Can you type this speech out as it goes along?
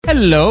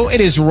Hello, it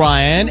is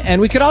Ryan,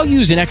 and we could all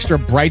use an extra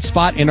bright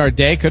spot in our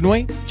day, couldn't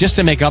we? Just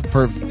to make up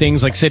for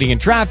things like sitting in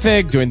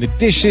traffic, doing the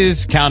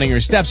dishes, counting your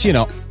steps, you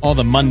know, all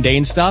the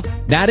mundane stuff.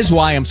 That is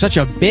why I'm such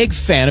a big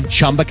fan of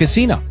Chumba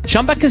Casino.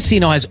 Chumba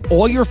Casino has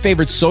all your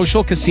favorite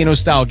social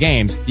casino-style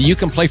games that you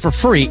can play for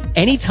free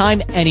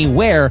anytime,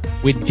 anywhere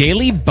with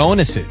daily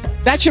bonuses.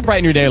 That should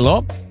brighten your day a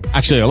little.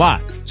 Actually, a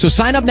lot. So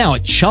sign up now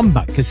at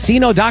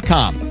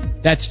ChumbaCasino.com.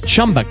 That's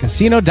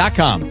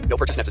ChumbaCasino.com. No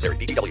purchase necessary.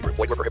 VGW Group.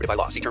 Void where prohibited by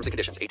law. See terms and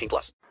conditions.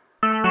 18+.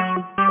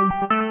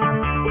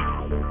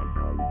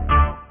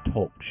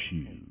 Talk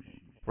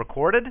shoes.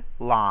 Recorded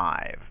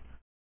live.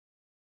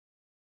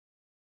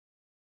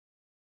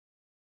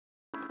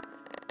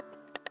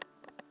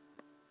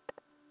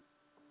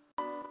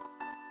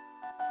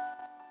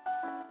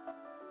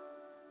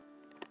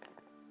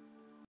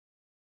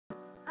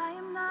 I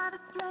am not a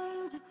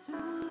stranger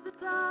to the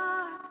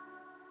dark.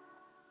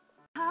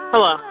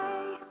 Hello.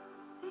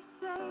 They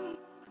say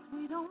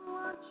we don't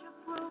want your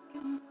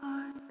broken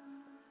heart.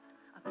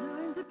 I've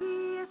learned to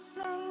be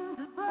ashamed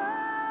of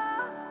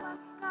all my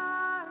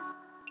scars.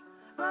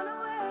 Run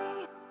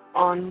away.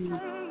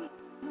 Say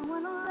no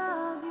one will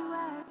love you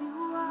as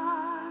you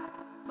are.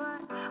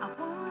 But I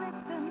won't let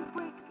them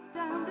break you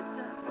down to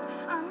dust.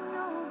 I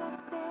know that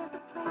there's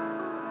a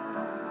place for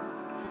us.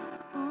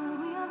 For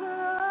we are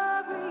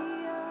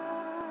glorious.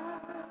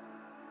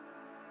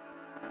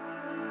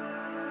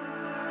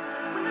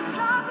 When the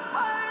strongest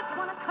words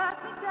wanna cut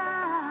me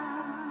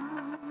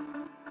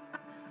down,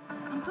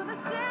 I'm gonna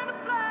send a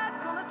flood,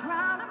 gonna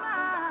drown them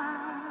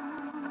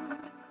out.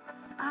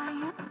 I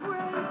am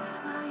brave,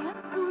 I am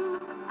true,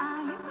 I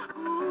am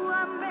who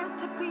I'm meant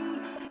to be.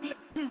 This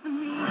is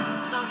me.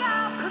 Look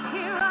out, 'cause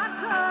here I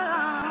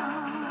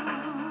come,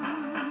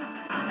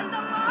 and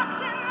I'm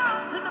marching on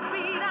to the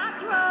beat I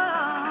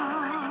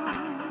drum.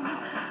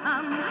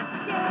 I'm not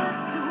scared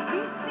to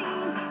be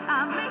seen. I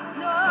make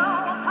no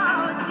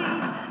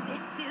apologies.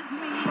 This is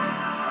me.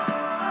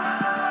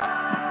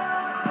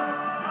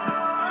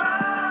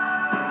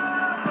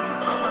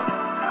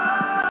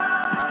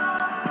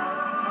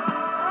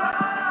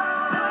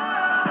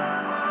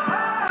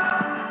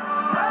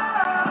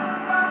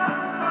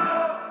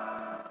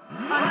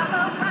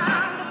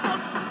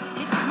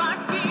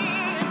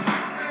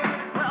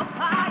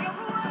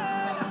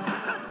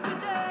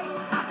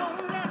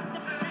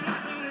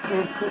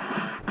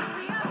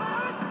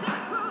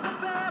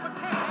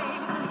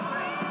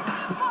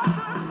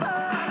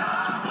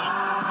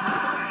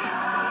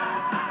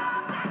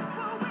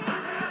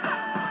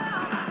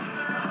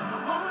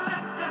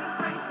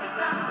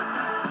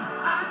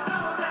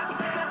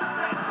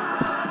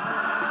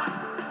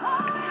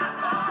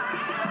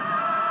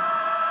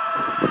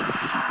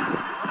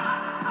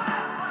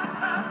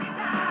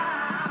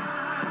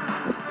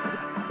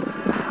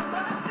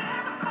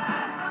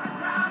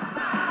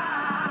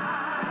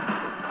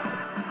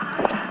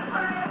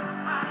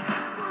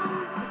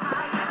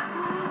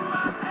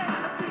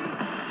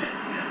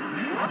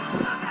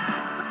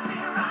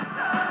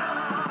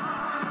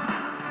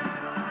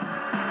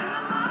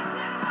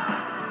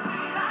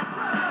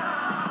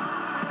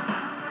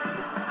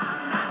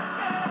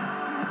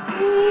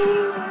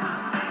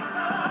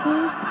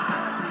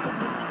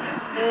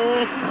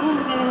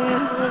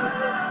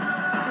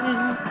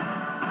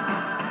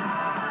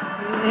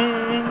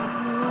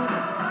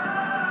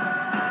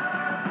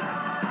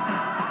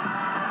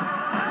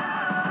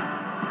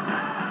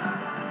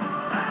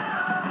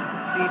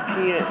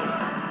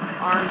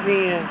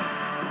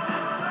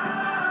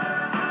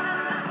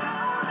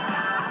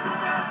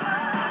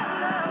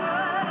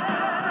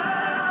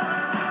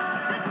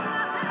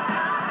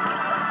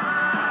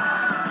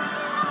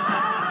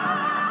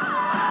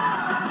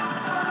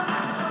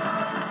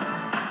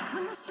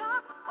 When the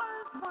sharp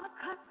words wanna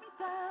cut me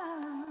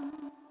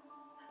down,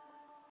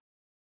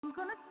 I'm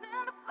gonna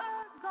send a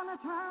flood, gonna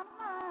drown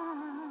them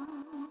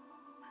out.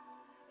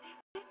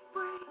 This is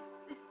brave,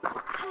 this is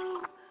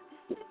true,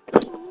 this is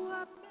who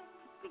I'm meant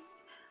to be.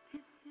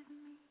 This is me.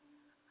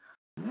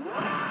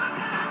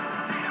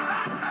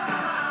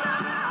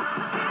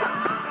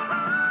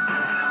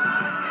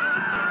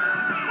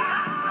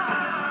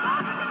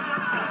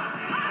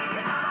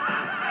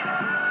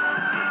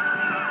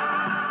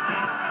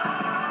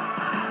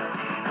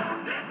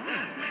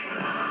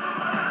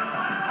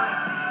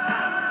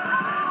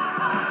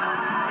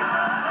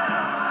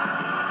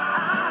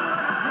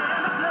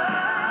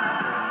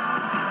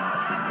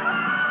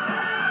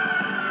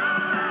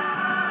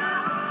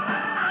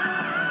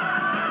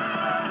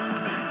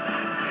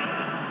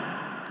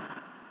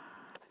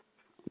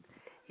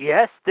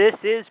 Yes, this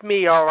is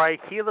me, all right.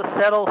 Keela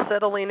Settle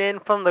settling in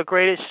from The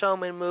Greatest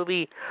Showman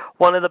movie,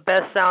 one of the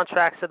best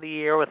soundtracks of the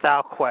year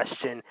without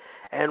question.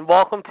 And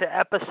welcome to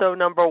episode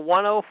number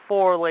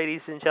 104,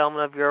 ladies and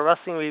gentlemen, of your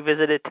Wrestling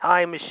Revisited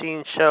Time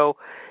Machine show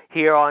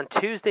here on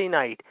Tuesday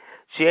night,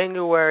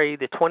 January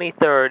the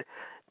 23rd,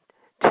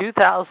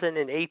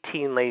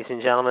 2018, ladies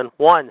and gentlemen.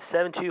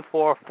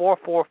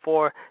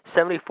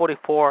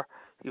 1-724-444-7044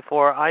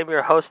 before. I'm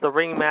your host, the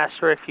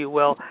ringmaster, if you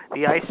will,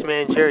 the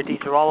Iceman, Jared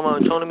DiGirolamo,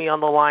 and joining me on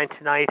the line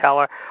tonight,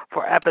 however,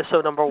 for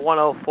episode number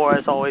 104,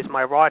 as always,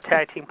 my Raw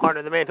Tag Team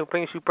partner, the man who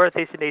brings you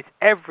birthdays and dates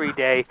every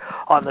day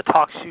on the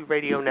Talk Shoe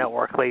Radio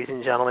Network, ladies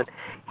and gentlemen.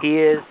 He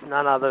is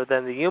none other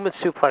than the Human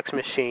Suplex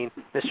Machine,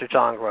 Mr.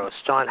 John Gross.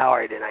 John, how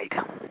are you tonight?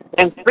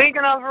 And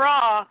speaking of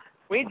Raw,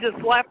 we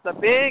just left a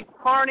big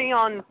party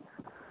on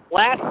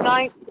last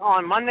night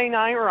on Monday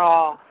Night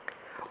Raw.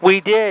 We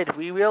did.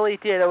 We really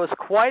did. It was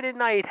quite a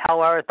night,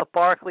 however, at the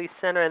Barclays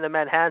Center and the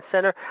Manhattan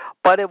Center,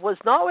 but it was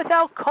not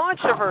without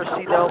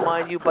controversy, though,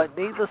 mind you, but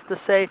needless to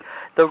say,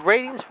 the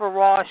ratings for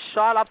Raw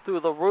shot up through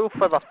the roof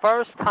for the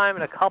first time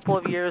in a couple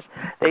of years.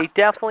 They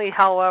definitely,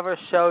 however,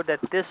 showed that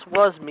this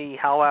was me,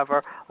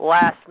 however,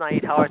 last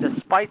night, however,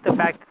 despite the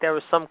fact that there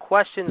were some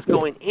questions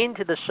going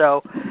into the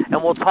show,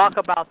 and we'll talk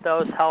about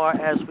those,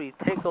 however, as we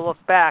take a look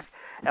back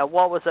at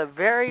what was a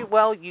very,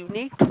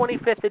 unique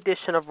 25th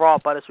edition of Raw.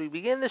 But as we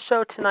begin the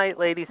show tonight,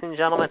 ladies and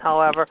gentlemen,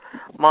 however,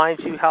 mind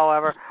you,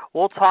 however,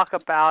 we'll talk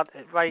about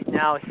it right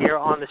now here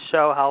on the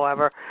show,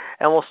 however,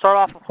 and we'll start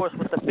off, of course,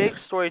 with the big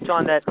story,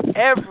 John, that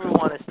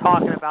everyone is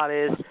talking about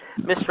is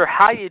Mr.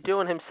 How You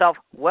Doing himself.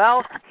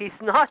 Well, he's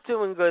not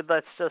doing good,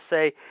 let's just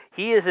say.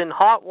 He is in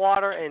hot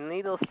water, and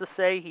needless to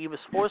say, he was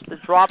forced to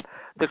drop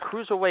the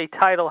Cruiserweight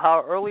title,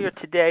 however, earlier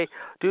today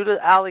due to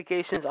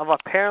allegations of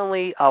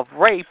apparently of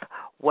rape.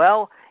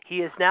 Well, he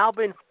has now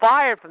been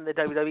fired from the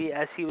WWE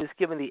as he was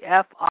given the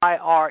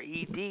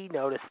FIRED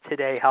notice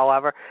today,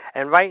 however,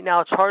 and right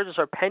now charges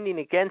are pending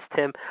against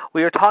him.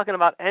 We are talking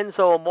about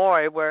Enzo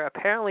Amore, where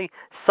apparently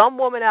some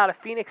woman out of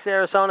Phoenix,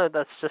 Arizona,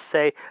 let's just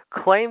say,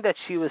 claimed that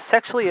she was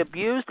sexually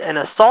abused and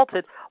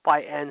assaulted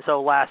by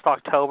Enzo last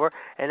October,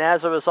 and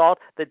as a result,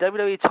 the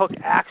WWE took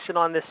action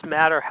on this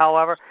matter,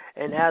 however,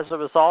 and as a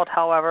result,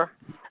 however,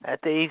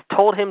 they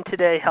told him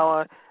today,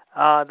 however,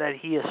 that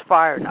he is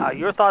fired.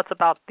 Your thoughts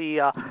about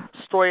the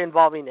story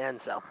involving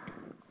Enzo?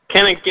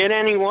 Can it get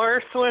any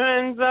worse with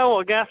Enzo?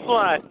 Well, guess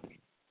what?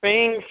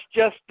 Things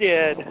just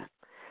did.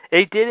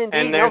 It did indeed.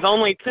 And there's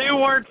only 2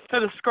 words to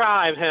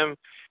describe him.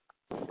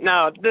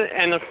 No,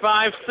 and the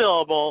 5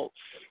 syllables.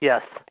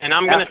 Yes. And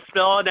I'm going to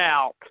spell it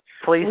out.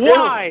 Please do.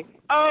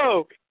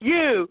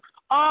 YOUREFIRED.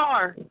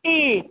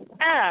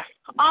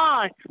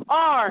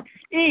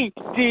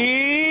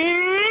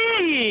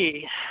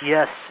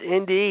 Yes,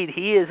 indeed.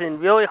 He is in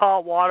really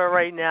hot water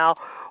right now.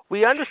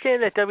 We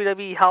understand that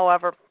WWE,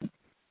 however,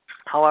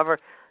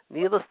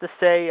 needless to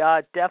say,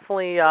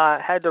 definitely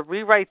had to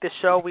rewrite the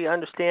show. We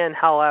understand,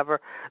 however,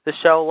 the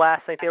show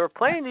last night. They were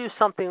planning to do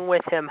something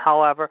with him,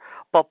 however,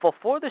 but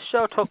before the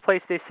show took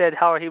place, they said,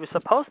 however, he was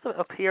supposed to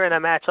appear in a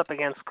matchup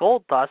against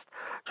Goldust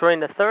during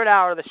the 3rd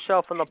hour of the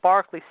show from the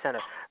Barclays Center.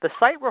 The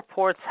site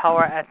reports,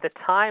 however, at the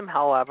time,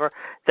 however,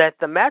 that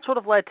the match would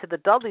have led to the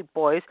Dudley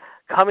Boys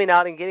coming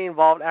out and getting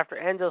involved after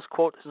Enzo's,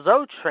 quote,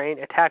 Zoe Train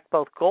attacked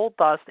both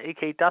Goldust,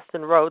 a.k.a.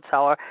 Dustin Rhodes,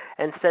 however,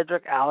 and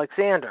Cedric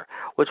Alexander,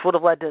 which would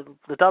have led to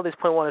the Dudleys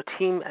putting one of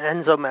Team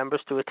Enzo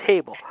members to a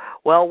table.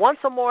 Well, once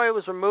Amore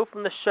was removed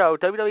from the show,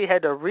 WWE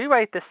had to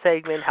rewrite the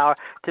segment, however,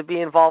 to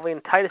be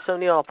involving Titus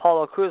O'Neil and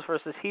Apollo Crews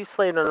versus Heath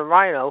Slater and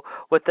Rhino,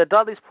 with the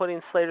Dudleys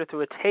putting Slater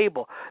through a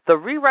table. The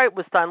rewrite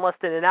was done less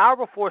than an hour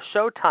before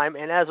showtime,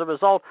 and as a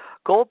result,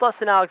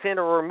 Goldust and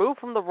Alexander were removed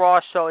from the Raw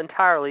show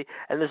entirely,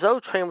 and the Zoe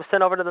Train was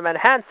sent over to the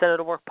Manhattan Center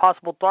to work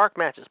possible dark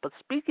matches. But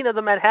speaking of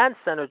the Manhattan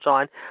Center,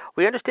 John,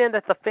 we understand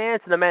that the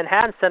fans in the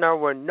Manhattan Center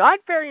were not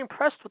very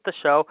impressed with the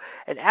show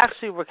and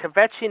actually were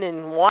kvetching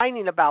and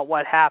whining about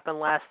what happened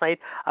last night,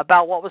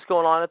 about what was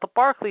going on at the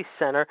Barclays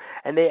Center,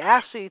 and they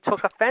actually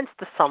took offense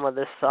to some of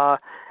this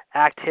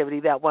activity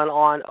that went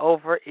on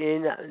over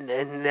in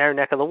their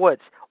neck of the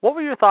woods. What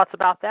were your thoughts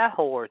about that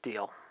whole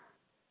ordeal?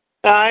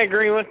 I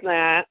agree with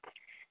that.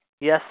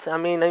 Yes, I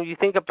mean, you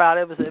think about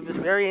it, it was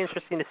very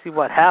interesting to see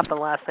what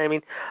happened last night. I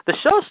mean, the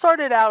show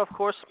started out, of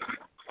course,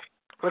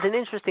 with an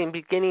interesting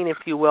beginning, if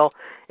you will,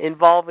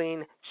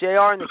 involving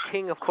JR and the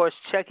King, of course,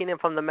 checking in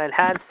from the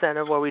Manhattan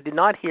Center, where we did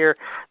not hear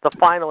the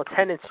final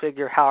attendance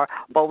figure, however,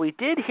 but we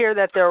did hear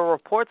that there were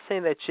reports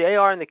saying that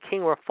JR and the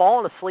King were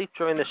falling asleep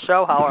during the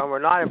show, however, and were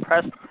not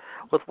impressed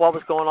with what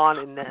was going on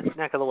in that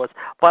neck of the woods.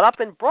 But up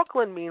in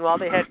Brooklyn, meanwhile,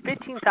 they had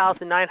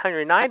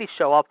 15,990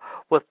 show up,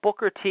 with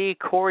Booker T,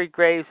 Corey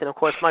Graves, and, of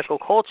course, Michael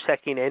Cole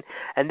checking in.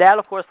 And that,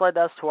 of course, led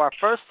us to our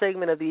first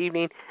segment of the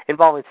evening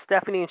involving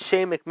Stephanie and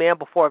Shane McMahon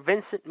before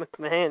Vincent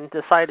McMahon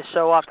decided to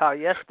show up.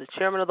 Yes, the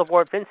chairman of the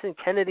board, Vincent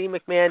Kennedy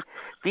McMahon,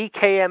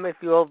 VKM, if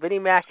you will, Vinnie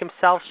Mac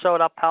himself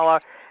showed up,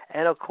 however.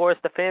 And, of course,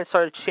 the fans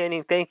started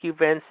chanting, "Thank you,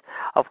 Vince."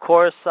 Of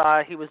course,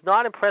 he was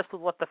not impressed with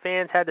what the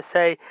fans had to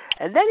say.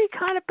 And then he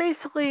kind of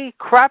basically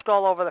crapped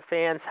all over the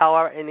fans,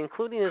 however, and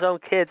including his own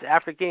kids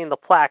after getting the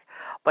plaque.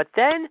 But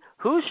then,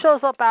 who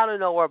shows up out of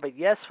nowhere? But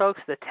yes, folks,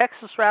 the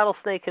Texas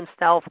Rattlesnake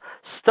himself,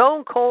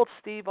 Stone Cold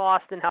Steve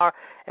Austin, however.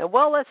 And,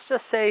 well, let's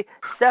just say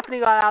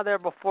Stephanie got out there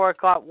before it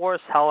got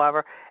worse,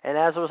 however. And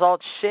as a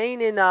result,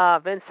 Shane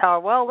and Vince,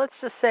 however, well, let's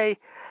just say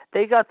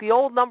they got the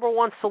old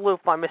 #1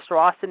 salute by Mr.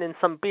 Austin and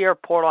some beer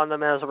poured on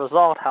them as a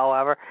result,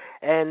 however.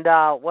 And,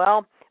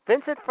 well,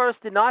 Vince at first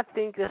did not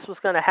think this was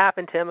going to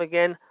happen to him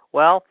again.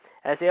 Well,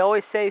 as they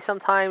always say,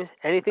 sometimes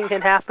anything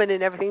can happen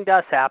and everything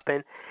does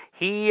happen.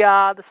 He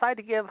decided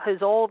to give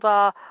his old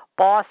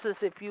bosses,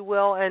 if you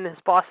will, and his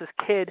boss's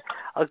kid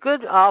a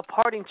good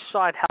parting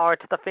shot, Howard,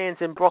 to the fans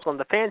in Brooklyn.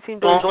 The fans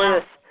seemed to enjoy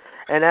this,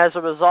 and as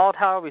a result,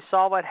 Howard, we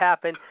saw what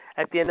happened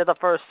at the end of the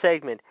first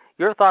segment.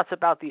 Your thoughts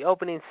about the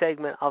opening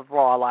segment of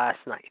Raw last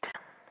night?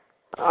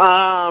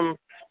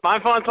 My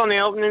thoughts on the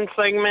opening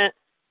segment,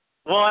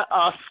 what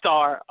a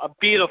start, a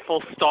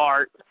beautiful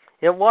start.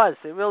 It was.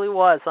 It really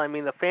was. I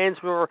mean, the fans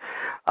were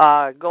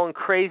going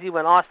crazy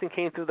when Austin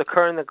came through the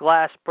curtain, the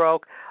glass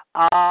broke.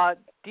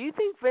 Do you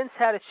think Vince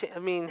had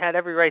had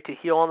every right to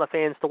heel on the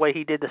fans the way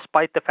he did,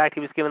 despite the fact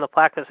he was given the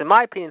plaque? Because in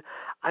my opinion,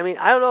 I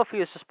don't know if he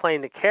was just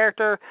playing the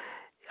character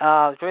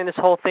during this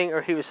whole thing,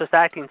 or he was just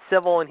acting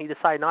civil and he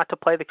decided not to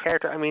play the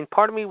character. I mean,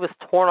 part of me was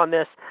torn on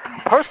this.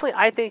 Personally,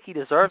 I think he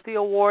deserved the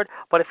award,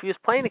 but if he was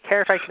playing the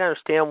character, I can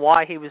understand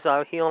why he was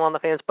heeling on the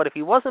fans. But if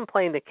he wasn't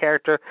playing the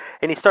character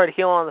and he started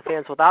heeling on the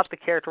fans without the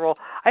character role,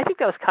 I think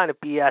that was kind of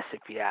BS,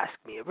 if you ask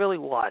me. It really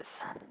was.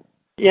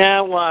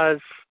 Yeah, it was.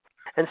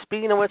 And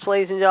speaking of which,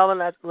 ladies and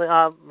gentlemen,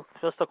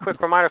 just a quick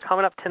reminder,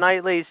 coming up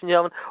tonight, ladies and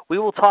gentlemen, we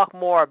will talk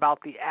more about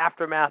the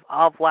aftermath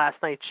of last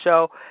night's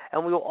show,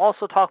 and we will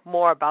also talk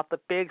more about the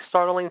big,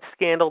 startling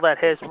scandal that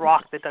has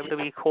rocked the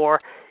WWE core,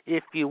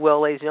 if you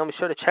will, ladies and gentlemen. Be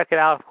sure to check it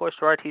out. Of course,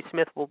 Gerard T.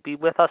 Smith will be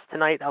with us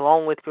tonight,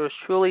 along with yours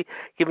truly,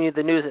 giving you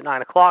the news at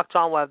 9 o'clock.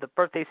 John will have the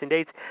birthdays and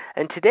dates.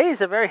 And today is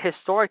a very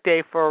historic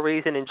day for a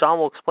reason, and John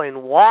will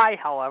explain why,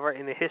 however,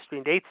 in the history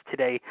and dates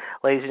today,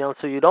 ladies and gentlemen.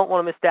 So you don't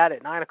want to miss that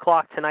at 9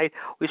 o'clock tonight.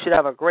 We should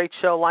have a great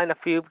show lined up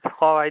for you.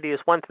 Call ID is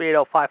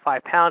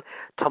 1-380-55-POUND.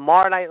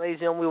 Tomorrow night, ladies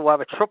and gentlemen, we will have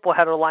a triple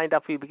header lined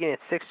up for you beginning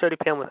at 6:30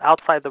 p.m. with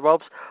Outside the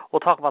Ropes. We'll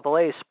talk about the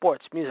latest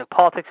sports, music,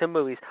 politics, and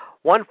movies.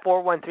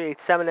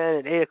 1-413-879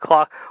 at 8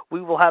 o'clock. We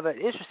will have an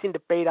interesting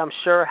debate, I'm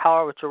sure,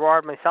 however, with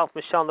Gerard, myself,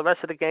 Michelle, and the rest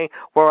of the gang,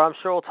 where I'm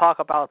sure we'll talk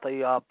about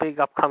the big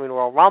upcoming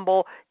Royal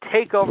Rumble,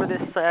 TakeOver this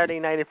Saturday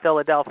night in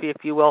Philadelphia,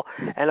 if you will,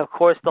 and, of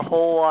course, the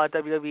whole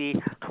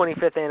WWE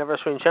 25th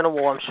anniversary in general.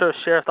 We'll, I'm sure,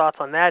 share thoughts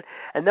on that.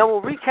 And then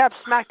we'll recap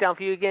SmackDown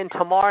for you again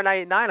tomorrow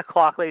night at 9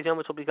 o'clock, ladies and gentlemen,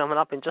 which will be coming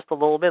up in just a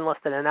little bit, less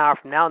than an hour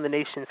from now, in the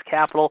nation's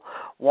capital,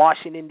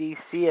 Washington,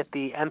 D.C., at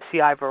the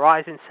MCI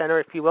Verizon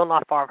Center, if you will,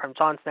 not far from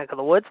John's neck of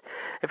the woods.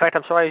 In fact,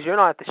 I'm sorry you're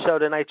not at the show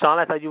tonight, John.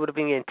 I thought you would have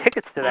been getting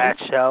tickets to that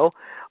show.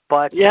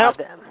 But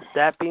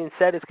that being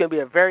said, it's going to be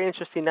a very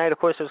interesting night. Of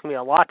course, there's going to be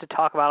a lot to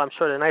talk about, I'm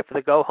sure, tonight for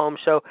the go-home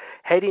show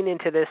heading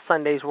into this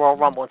Sunday's Royal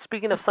Rumble. And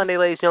speaking of Sunday,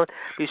 ladies and gentlemen,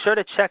 be sure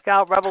to check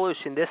out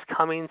Revolution this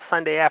coming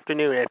Sunday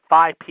afternoon at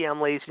 5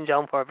 p.m., ladies and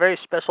gentlemen, for a very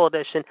special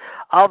edition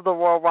of the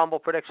Royal Rumble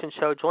prediction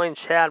show. Join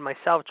Chad,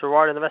 myself,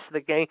 Gerard, and the rest of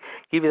the gang,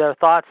 give you their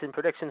thoughts and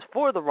predictions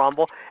for the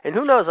Rumble. And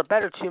who knows, a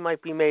better two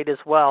might be made as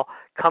well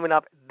coming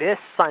up this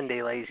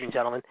Sunday, ladies and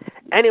gentlemen.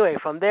 Anyway,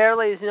 from there,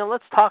 ladies and gentlemen,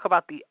 let's talk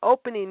about the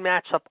opening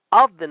matchup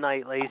of the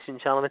night, ladies and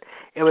gentlemen.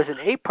 It was an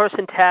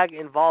 8-person tag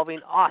involving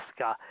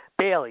Asuka,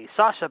 Bayley,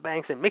 Sasha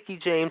Banks, and Mickie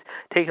James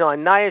taking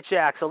on Nia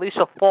Jax,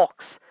 Alicia Fox,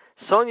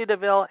 Sonya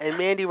Deville, and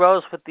Mandy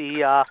Rose with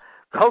the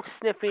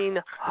coke-sniffing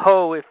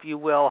hoe, if you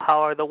will,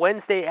 however, the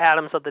Wednesday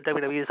Addams of the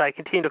WWE, as I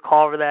continue to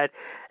call her that,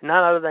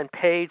 none other than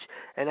Paige,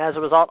 and as a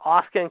result,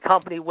 Asuka and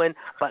company win.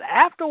 But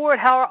afterward,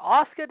 however,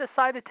 Asuka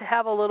decided to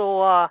have a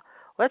little,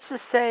 let's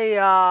just say,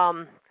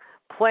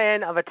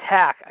 plan of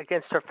attack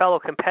against her fellow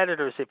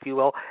competitors, if you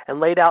will, and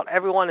laid out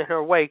everyone in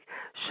her wake,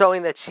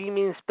 showing that she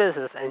means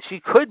business, and she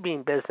could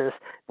mean business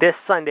this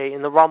Sunday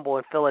in the Rumble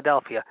in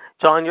Philadelphia.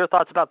 John, your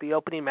thoughts about the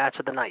opening match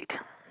of the night?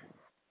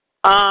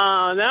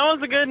 That was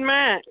a good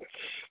match.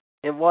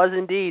 It was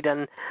indeed,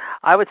 and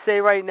I would say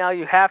right now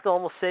you have to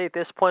almost say at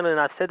this point, and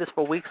I've said this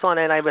for weeks on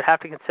end, I would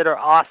have to consider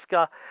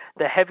Asuka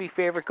the heavy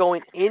favorite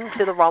going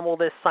into the Rumble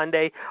this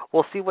Sunday.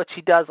 We'll see what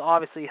she does,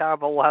 obviously,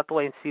 however, we'll have to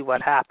wait and see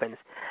what happens.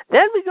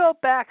 Then we go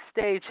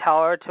backstage,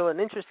 however, to an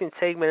interesting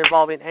segment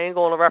involving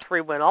Angle and a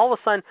referee when all of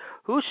a sudden,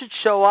 who should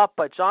show up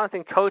but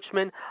Jonathan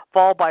Coachman,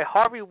 followed by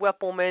Harvey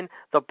Whippleman,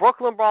 the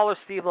Brooklyn Brawler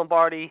Steve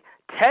Lombardi,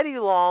 Teddy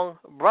Long,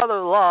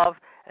 Brother Love,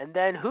 and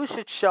then who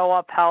should show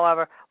up,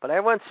 however, but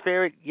everyone's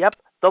favorite, yep,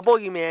 the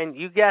Boogeyman,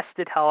 you guessed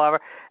it, however,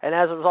 and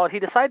as a result, he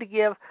decided to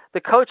give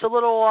the coach a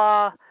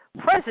little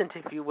present,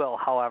 if you will,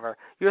 however.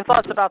 Your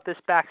thoughts about this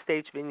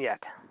backstage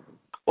vignette?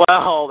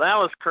 Well, that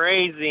was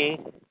crazy.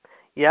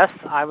 Yes,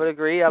 I would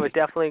agree. I would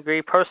definitely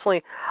agree.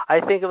 Personally,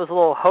 I think it was a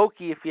little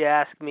hokey, if you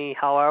ask me,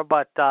 however,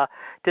 but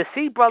to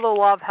see Brother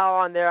Love,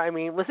 however, on there, I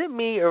mean, was it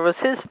me or was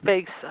his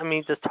face, I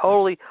mean, just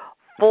totally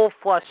full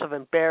flush of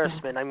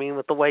embarrassment, I mean,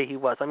 with the way he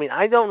was. I mean,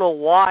 I don't know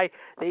why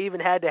they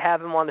even had to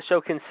have him on the show,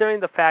 considering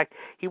the fact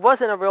he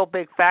wasn't a real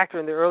big factor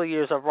in the early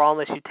years of Raw,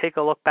 unless you take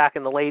a look back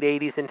in the late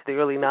 80s into the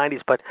early 90s.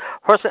 But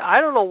personally,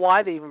 I don't know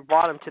why they even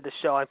brought him to the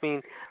show. I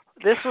mean,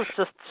 this was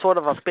just sort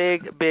of a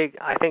big,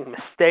 I think,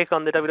 mistake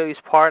on the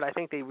WWE's part. I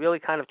think they really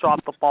kind of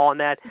dropped the ball on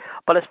that.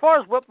 But as far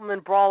as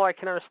Whippleman Brawler, I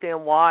can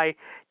understand why.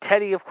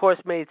 Teddy, of course,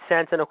 made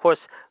sense, and, of course,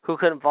 who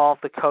could involve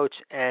the coach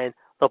and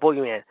the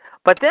boogeyman.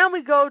 But then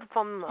we go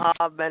from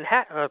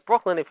Manhattan,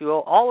 Brooklyn, if you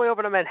will, all the way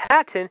over to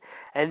Manhattan,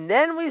 and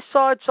then we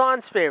saw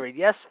John's favorite.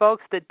 Yes,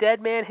 folks, the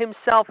dead man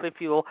himself, if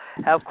you will,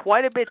 have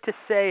quite a bit to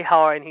say,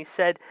 however, and he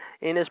said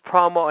in his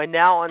promo, and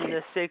now on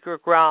this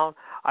sacred ground,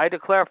 I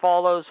declare for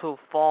all those who have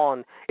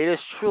fallen, it is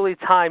truly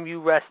time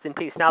you rest in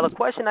peace. Now, the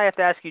question I have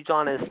to ask you,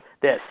 John, is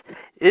this.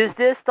 Is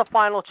this the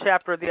final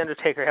chapter of The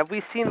Undertaker? Have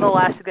we seen the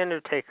last of The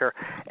Undertaker?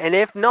 And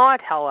if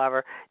not,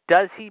 however,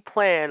 does he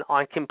plan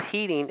on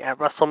competing at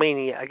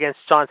WrestleMania against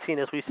John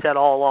Cena, as we said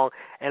all along?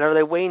 And are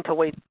they wait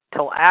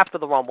till after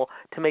the Rumble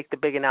to make the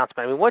big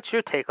announcement? I mean, what's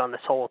your take on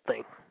this whole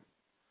thing?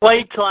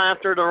 Wait till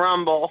after the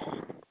Rumble.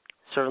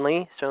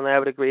 Certainly, I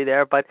would agree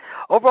there. But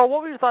overall,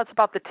 what were your thoughts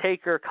about the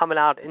Taker coming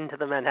out into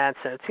the Manhattan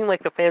Center? It seemed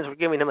like the fans were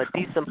giving him a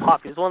decent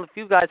pop. He was one of the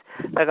few guys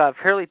that got a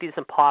fairly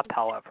decent pop,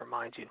 however,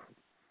 mind you.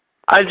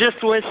 I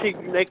just wish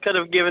they could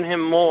have given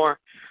him more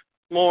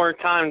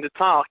time to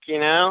talk, you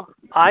know?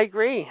 I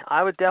agree.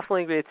 I would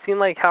definitely agree. It seemed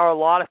like how a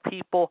lot of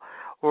people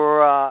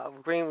were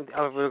agreeing.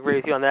 I would agree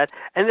with you on that.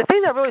 And the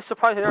thing that really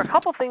surprised me, there were a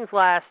couple things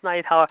last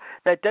night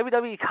that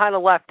WWE kind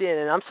of left in,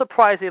 and I'm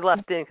surprised they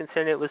left in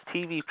considering it was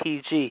TV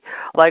PG.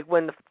 Like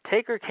when the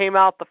Taker came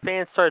out, the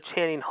fans started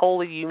chanting,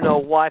 "Holy you know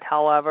what,"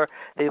 however.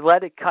 They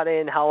let it cut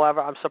in,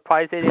 however. I'm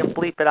surprised they didn't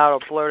bleep it out or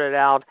blurt it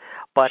out,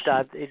 but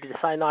they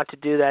decided not to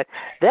do that.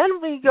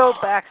 Then we go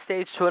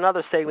backstage to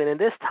another segment, and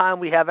this time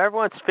we have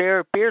everyone's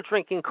favorite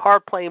beer-drinking,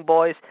 card-playing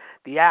boys,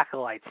 the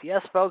Acolytes.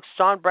 Yes, folks,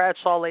 John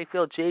Bradshaw,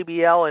 Layfield,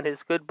 JBL, and his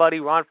good buddy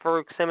Ron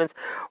Farouk Simmons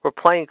were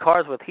playing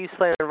cards with Heath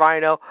Slater and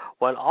Rhino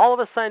when all of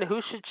a sudden who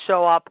should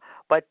show up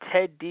but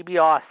Ted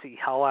DiBiase,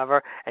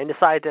 however, and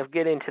decided to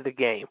get into the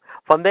game.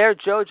 From there,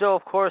 JoJo,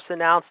 of course,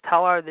 announced,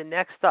 however, the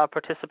next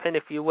participant,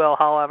 if you will,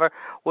 however,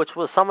 which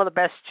was some of the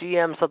best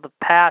GMs of the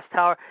past,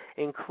 however,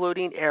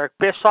 including Eric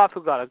Bischoff,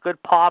 who got a good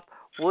pop,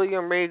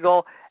 William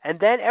Regal, and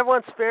then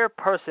everyone's favorite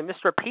person,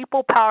 Mr.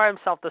 People Power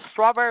himself, the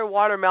strawberry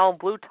watermelon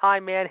blue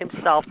tie man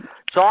himself,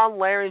 John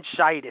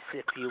Laryngitis,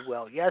 if you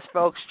will. Yes,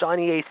 folks,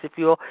 Johnny Ace, if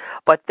you will.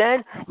 But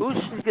then, who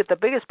should get the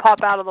biggest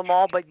pop out of them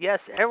all? But yes,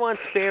 everyone's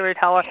favorite,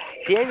 however,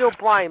 Daniel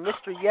Bryan,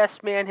 Mr. Yes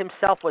Man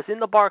himself, was in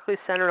the Barclays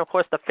Center, and of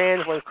course the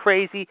fans went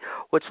crazy,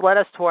 which led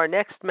us to our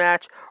next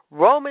match.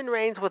 Roman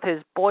Reigns with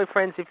his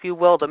boyfriends, if you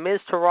will, the Miz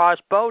Taraj,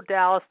 Bo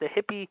Dallas, the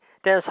hippie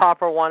Dennis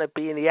Hopper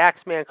wannabe, and the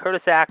Axeman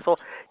Curtis Axel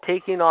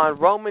taking on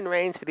Roman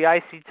Reigns for the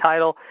IC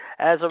title.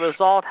 As a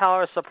result,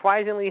 however,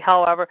 surprisingly,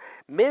 however,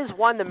 Miz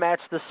won the match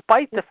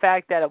despite the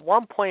fact that at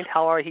one point,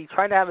 however, he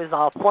tried to have his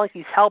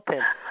flunkies help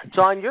him.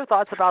 John, your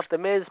thoughts about the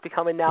Miz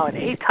becoming now an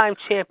 8-time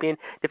champion,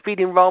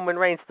 defeating Roman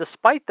Reigns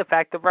despite the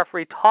fact the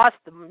referee tossed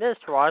the Miz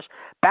Taraj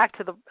back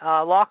to the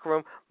locker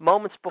room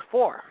moments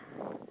before?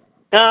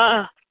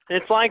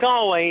 It's like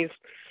always.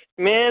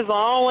 Miz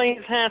always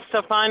has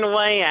to find a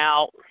way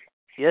out.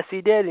 Yes,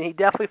 he did, and he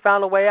definitely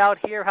found a way out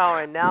here,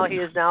 however, and now he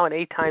is now an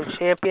 8-time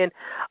champion.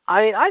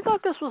 I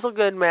thought this was a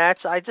good match.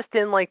 I just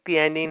didn't like the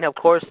ending. Of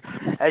course,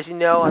 as you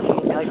know, I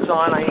mean, like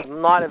John,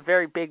 I'm not a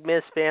very big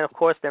Miz fan, of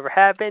course, never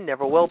have been,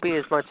 never will be,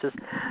 as much as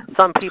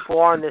some people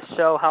are on this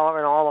show, however,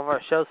 in all of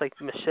our shows, like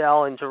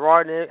Michelle and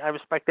Gerard, and I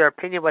respect their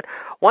opinion, but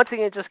once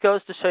again, it just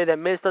goes to show you that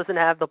Miz doesn't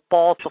have the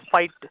balls to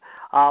fight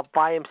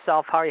by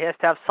himself, how he has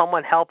to have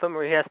someone help him,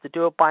 or he has to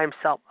do it by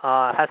himself,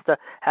 has to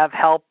have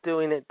help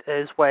doing it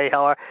his way,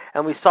 however.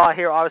 And we saw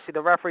here, obviously,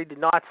 the referee did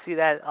not see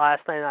that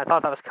last night, and I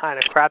thought that was kind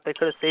of crap. They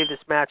could have saved this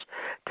match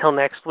till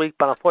next week,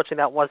 but unfortunately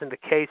that wasn't the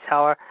case,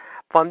 however.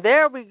 From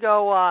there, we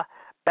go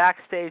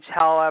backstage,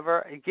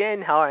 however,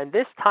 again, however, and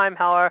this time,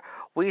 however,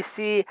 we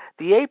see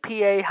the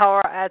APA,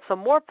 however, add some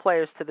more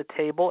players to the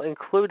table,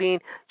 including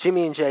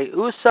Jimmy and Jay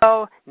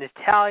Uso,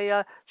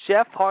 Natalya,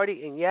 Jeff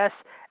Hardy, and yes,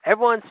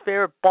 everyone's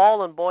favorite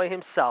ballin' boy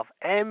himself,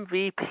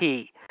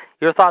 MVP.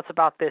 Your thoughts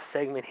about this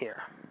segment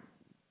here?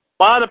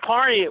 What a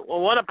party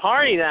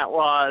that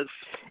was.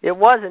 It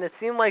was, and it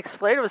seemed like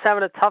Slater was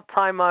having a tough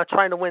time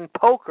trying to win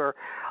poker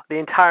the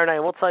entire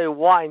night. We'll tell you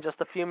why in just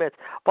a few minutes.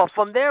 But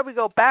from there, we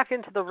go back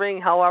into the ring,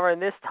 however,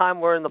 and this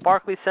time we're in the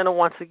Barclays Center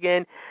once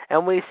again,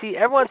 and we see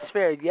everyone's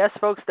favorite. Yes,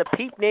 folks, the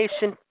Peep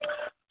Nation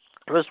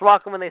was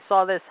rocking when they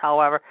saw this,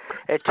 however.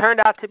 It turned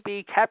out to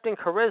be Captain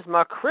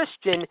Charisma,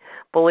 Christian,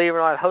 believe it or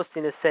not,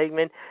 hosting this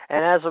segment.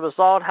 And as a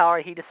result,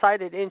 however, he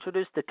decided to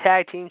introduce the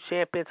tag team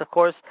champions, of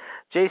course,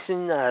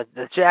 Jason,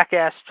 the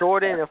Jackass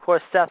Jordan, and of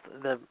course, Seth,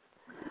 the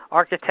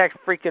Architect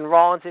freaking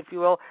Rollins, if you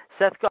will.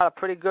 Seth got a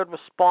pretty good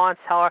response.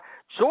 However,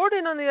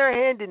 Jordan, on the other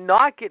hand, did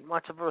not get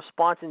much of a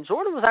response, and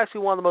Jordan was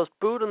actually one of the most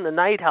booed on the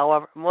night,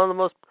 however, one of the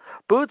most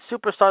booed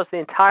superstars the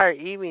entire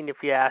evening, if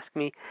you ask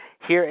me,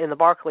 here in the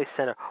Barclays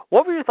Center.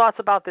 What were your thoughts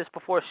about this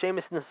before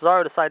Sheamus and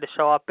Cesaro decided to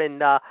show up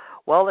and,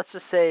 well, let's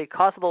just say,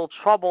 cause a little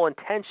trouble and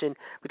tension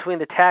between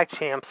the tag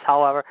champs,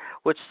 however,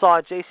 which saw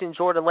Jason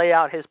Jordan lay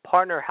out his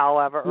partner,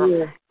 however,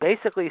 or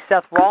basically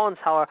Seth Rollins,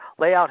 however,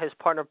 lay out his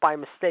partner by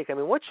mistake. I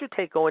mean, what's your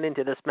take going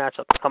into this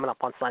matchup coming up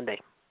on Sunday?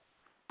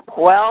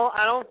 Well,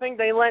 I don't think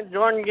they let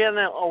Jordan get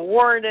a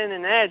word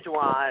in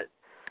edgewise.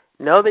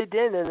 No, they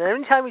didn't. And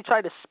every time he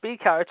tried to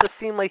speak, Howard, it just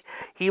seemed like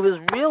he was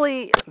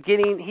really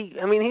getting.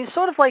 He's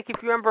sort of like,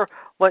 if you remember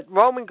what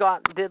Roman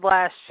did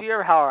last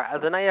year,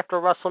 Howard, the night after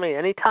WrestleMania.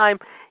 Anytime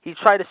he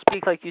tried to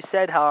speak, like you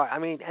said, Howard,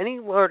 any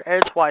word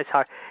edgewise,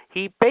 Howard,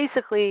 he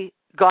basically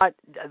got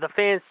the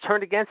fans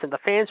turned against him. The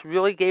fans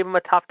really gave him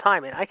a tough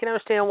time, and I can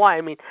understand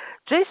why.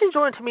 Jason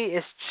Jordan to me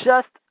is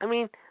just,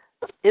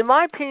 in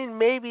my opinion,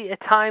 maybe at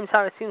times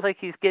how it seems like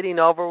he's getting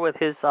over with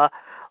his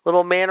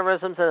little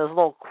mannerisms and his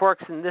little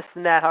quirks and this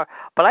and that.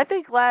 But I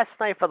think last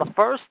night, for the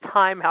first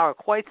time,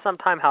 quite some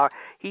time,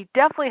 he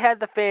definitely had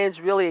the fans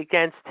really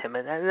against him.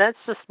 And that's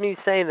just me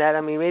saying that.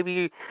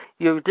 Maybe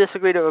you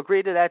disagree to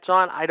agree to that,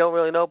 John. I don't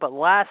really know. But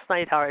last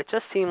night, it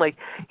just seemed like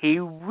he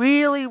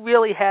really,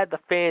 really had the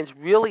fans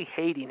really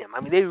hating him.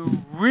 They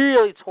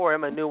really tore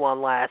him a new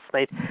one last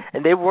night,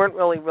 and they weren't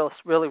really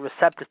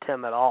receptive to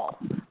him at all,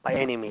 by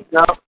any means.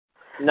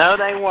 No,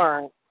 they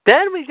weren't.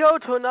 Then we go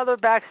to another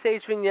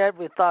backstage vignette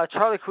with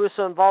Charlie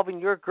Caruso involving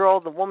your girl,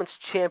 the women's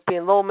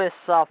champion, Little Miss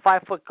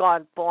 5-foot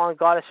blonde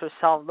goddess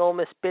herself, Little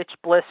Miss Bitch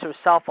Bliss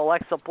herself,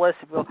 Alexa Bliss,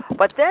 if you will.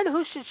 But then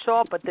who should show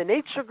up but the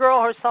Nature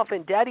Girl herself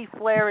and Daddy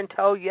Flair in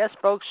tow? Yes,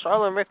 folks,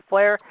 Charlotte and Ric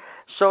Flair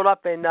showed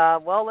up and,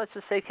 let's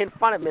just say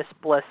confronted Miss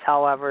Bliss,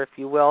 however, if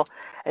you will.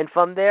 And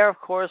from there, of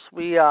course,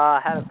 we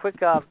had a quick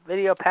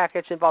video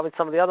package involving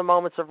some of the other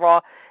moments of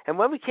Raw. And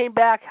when we came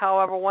back,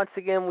 however, once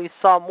again, we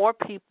saw more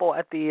people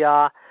at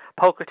the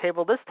poker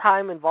table, this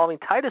time involving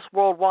Titus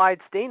Worldwide,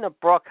 Dana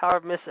Brooke,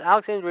 however, Miss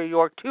Alexandria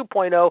York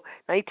 2.0,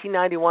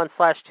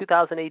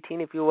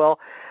 1991/2018, if you will,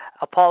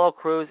 Apollo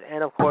Crews,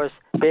 and, of course,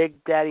 Big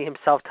Daddy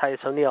himself, Titus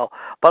O'Neil.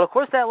 But, of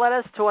course, that led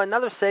us to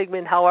another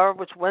segment, however,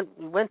 which went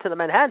to the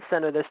Manhattan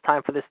Center this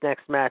time for this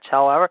next match,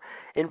 however,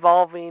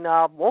 involving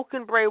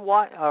Woken Bray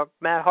Wyatt,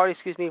 Matt Hardy,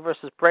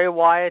 versus Bray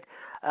Wyatt.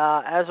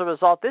 As a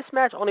result, this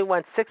match only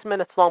went 6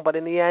 minutes long, but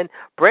in the end,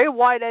 Bray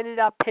Wyatt ended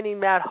up pinning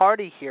Matt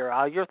Hardy here.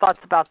 Your thoughts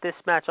about this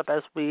matchup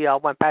as we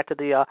went back to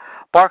the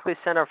Barclays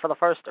Center for the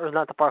first, or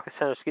not the Barclays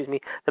Center,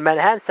 the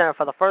Manhattan Center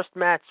for the first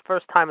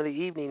time of the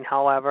evening,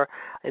 however,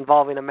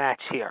 involving a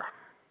match here.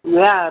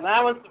 Yeah,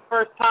 that was the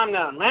first time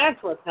that a match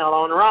was held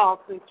on Raw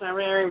since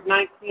February of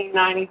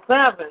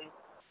 1997.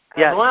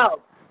 Yes.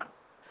 Well,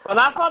 but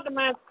I thought the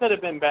match could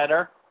have been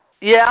better.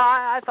 Yeah,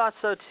 I thought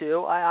so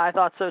too. I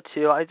thought so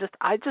too. I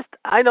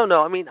don't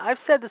know. I've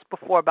said this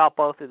before about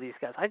both of these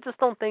guys. I just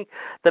don't think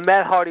the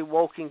Matt Hardy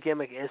Woken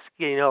gimmick is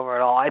getting over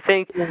at all. I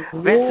think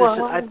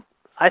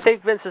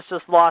Vince has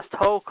just lost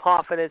total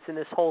confidence in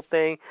this whole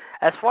thing.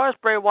 As far as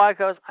Bray Wyatt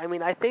goes,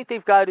 I think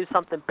they've got to do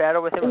something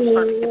better with him and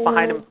start to get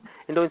behind him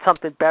and doing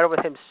something better with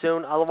him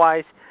soon.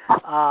 Otherwise,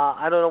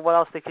 I don't know what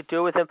else they could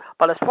do with him.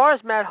 But as far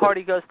as Matt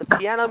Hardy goes, the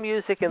piano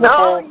music and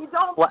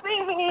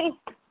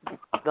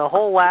the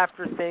whole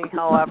laughter thing,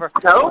 however,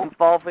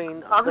 involving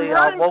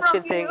the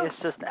Woken thing is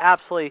just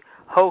absolutely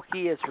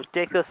hokey. It's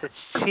ridiculous. It's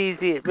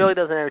cheesy. It really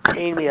doesn't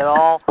entertain me at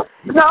all,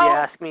 if you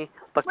ask me.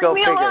 But go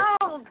figure.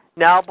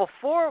 Now,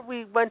 before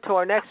we went to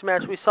our next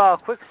match, we saw a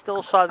quick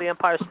still shot of the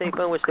Empire State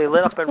Building, which they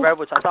lit up in red,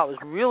 which I thought was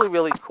really,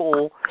 really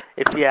cool,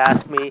 if you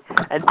ask me.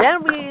 And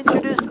then we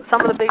introduced some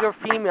of the bigger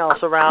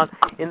females around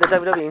in the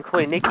WWE,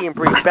 including Nikki and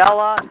Brie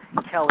Bella,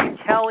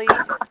 Kelly,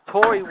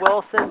 Tori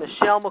Wilson,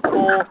 Michelle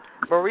McCool,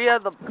 Maria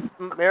the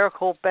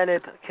Miracle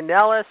Bennett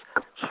Kanellis,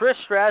 Trish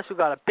Stratus, who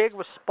got a big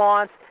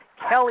response,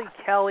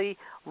 Kelly,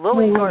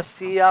 Lily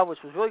Garcia, which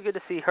was really good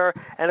to see her,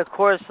 and of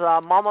course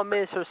Mama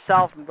Miz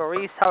herself,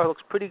 Maurice, how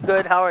looks pretty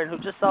good, and who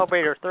just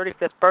celebrated her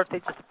 35th birthday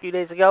just a few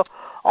days ago.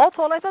 All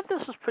told, I thought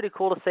this was pretty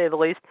cool to say the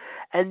least.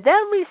 And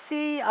then we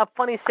see a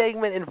funny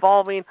segment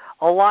involving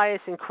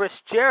Elias and Chris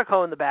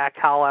Jericho in the back,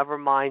 however,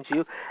 mind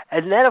you.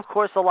 And then, of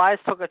course, Elias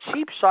took a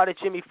cheap shot at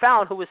Jimmy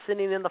Fallon, who was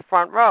sitting in the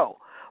front row.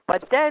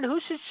 But then, who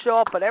should show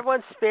up but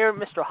everyone's favorite,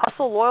 Mr.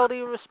 Hustle, Loyalty,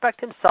 and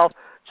Respect himself,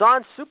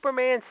 John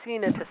Superman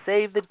Cena, to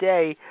save the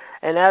day.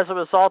 And as a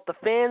result, the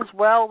fans,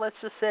 well, let's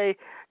just say,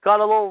 got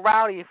a little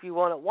rowdy, if you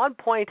want. At one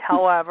point,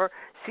 however,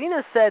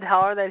 Cena said,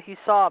 however, that he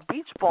saw a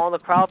beach ball in the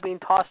crowd being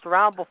tossed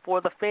around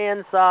before the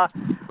fans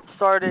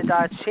started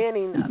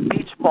chanting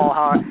beach ball,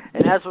 however.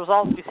 And as a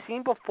result, we've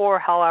seen before,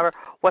 however,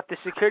 what the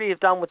security have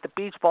done with the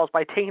beach balls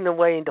by taking them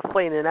away and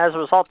deflating. And as a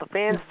result, the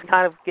fans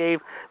kind of gave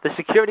the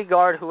security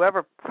guard,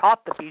 whoever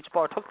popped the beach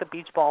ball or took the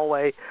beach ball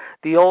away,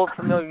 the old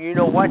familiar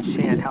you-know-what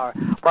chant, however.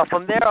 But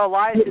from there,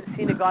 Elias and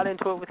Cena got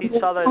into it with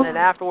each other, and then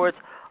afterwards,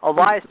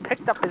 Elias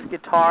picked up his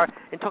guitar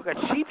and took a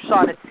cheap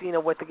shot at Cena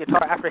with the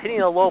guitar after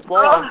hitting a low blow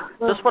on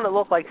just when it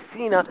looked like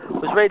Cena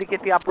was ready to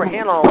get the upper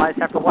hand on Elias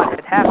after what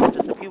had happened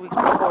just a few weeks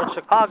before in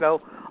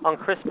Chicago on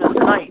Christmas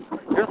night.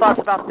 Your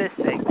thoughts about this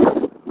thing?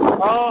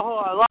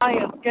 Oh,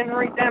 Elias getting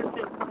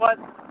redemption for what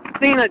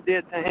Cena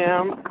did to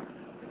him.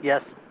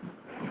 Yes.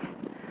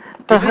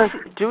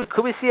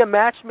 Could we see a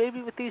match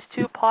maybe with these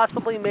two?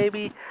 Possibly,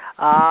 maybe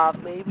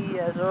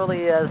as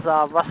early as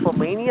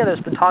WrestleMania. There's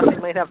been talk they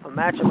might have a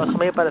match at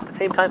WrestleMania, but at the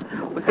same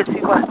time, we could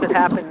see what could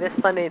happen this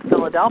Sunday in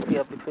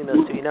Philadelphia between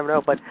those two. You never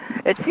know. But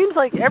it seems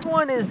like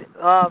everyone is,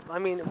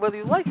 whether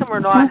you like him or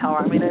not,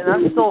 however, and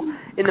I'm still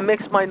in the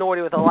mixed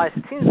minority with Elias.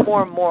 It seems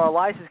more and more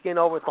Elias is getting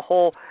over with the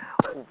whole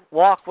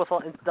walk with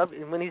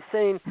when he's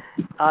saying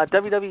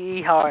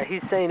WWE, however,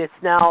 he's saying it's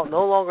now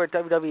no longer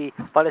WWE,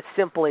 but it's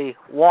simply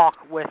Walk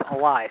with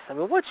Elias. I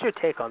mean, what's your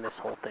take on this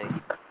whole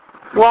thing?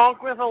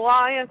 Walk with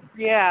Elias,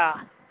 yeah.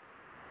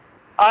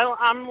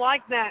 I'm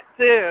like that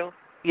too.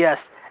 Yes,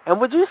 and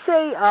would you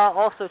say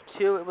also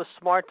too it was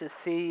smart to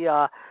see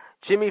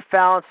Jimmy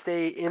Fallon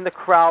stay in the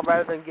crowd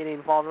rather than getting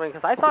involved in the ring?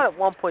 Because I thought at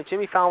one point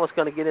Jimmy Fallon was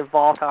going to get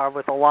involved, however,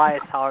 with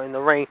Elias, however, in the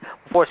ring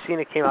before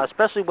Cena came out,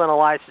 especially when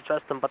Elias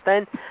addressed him. But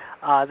then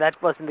that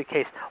wasn't the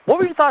case. What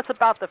were your thoughts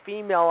about the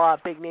female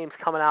big names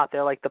coming out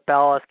there, like the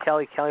Bellas,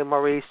 Kelly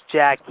Maurice,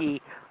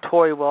 Jackie,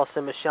 Tori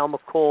Wilson, Michelle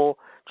McCool,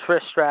 Trish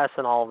Stratus,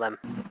 and all of them?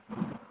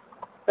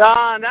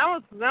 That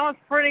was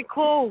pretty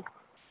cool.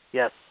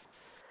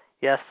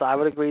 Yes, I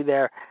would agree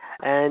there.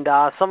 And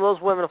some of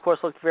those women, of course,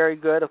 looked very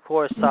good. Of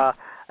course,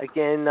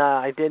 again,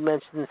 I did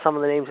mention some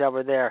of the names that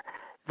were there.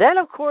 Then,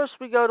 of course,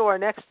 we go to our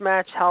next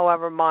match,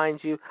 however, mind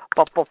you.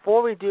 But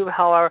before we do,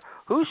 however,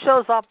 who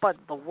shows up but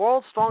the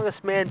world's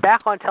strongest man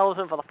back on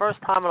television for the first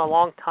time in a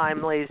long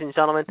time, ladies and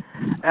gentlemen.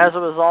 As a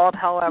result,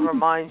 however,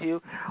 mind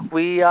you,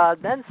 we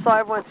then saw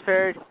everyone's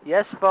favorite,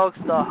 yes, folks,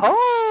 the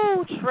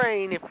whole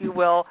train, if you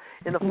will,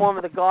 in the form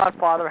of the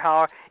Godfather,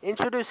 however,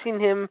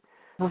 introducing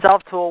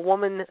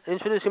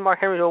Mark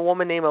Henry to a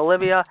woman named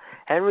Olivia.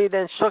 Henry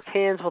then shook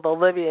hands with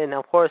Olivia, and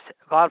of course,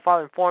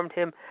 Godfather informed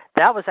him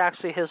that was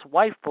actually his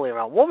wife, believe it or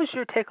not. What was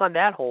your take on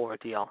that whole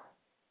ordeal?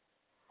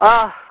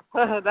 That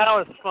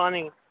was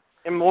funny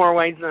in more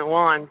ways than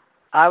one.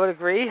 I would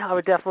agree. I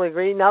would definitely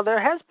agree. Now,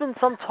 there has been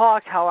some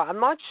talk, however, I'm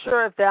not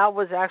sure if that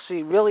was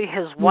actually really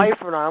his wife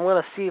or not. I'm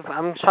going to see if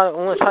I'm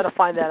going to try to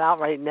find that out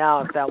right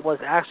now, if that was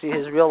actually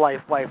his real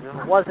life wife. If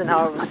it wasn't,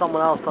 however, it was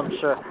someone else, I'm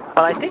sure.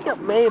 But I think it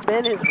may have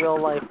been his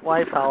real life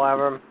wife,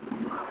 however.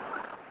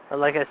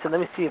 Like I said,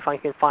 let me see if I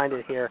can find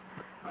it here.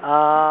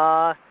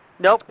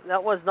 Nope,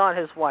 that was not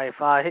his wife.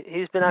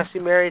 He's been actually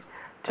married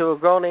to a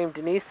girl named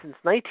Denise since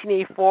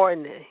 1984,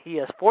 and he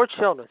has 4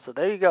 children. So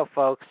there you go,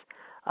 folks.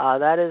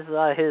 That is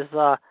his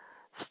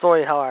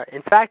story, however.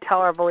 In fact,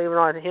 however, believe it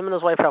or not, him and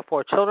his wife have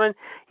 4 children.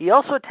 He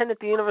also attended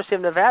the University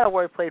of Nevada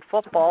where he played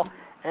football.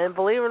 And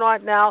believe it or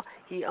not, now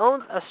he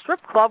owns a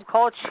strip club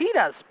called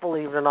Cheetahs,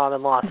 believe it or not,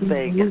 in Las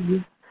Vegas.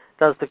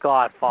 Does the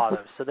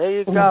Godfather. So there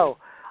you go.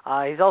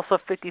 He's also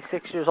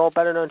 56 years old,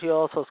 better known to you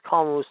also as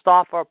Colin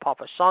Mustafa,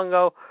 Papa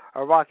Shango,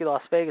 or Rocky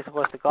Las Vegas, of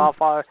course, the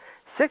Godfather.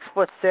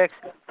 6'6",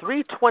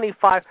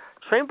 325,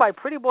 trained by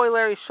Pretty Boy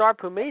Larry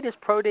Sharp, who made his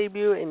pro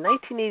debut in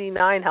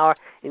 1989, however,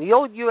 in the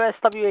old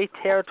USWA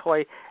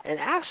territory. And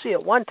actually,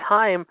 at one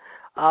time,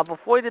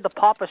 before he did the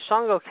Papa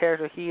Shango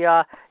character, he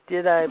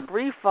did a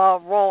brief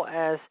role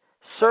as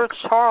Sir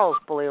Charles,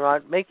 believe it or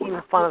not, making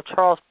fun of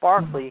Charles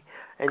Barkley,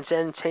 and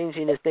then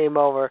changing his name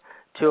over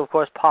to, of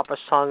course, Papa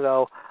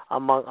Shango,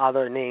 among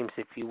other names,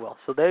 if you will.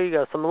 So there you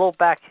go, some little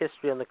back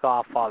history on the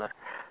Godfather.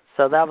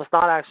 So that was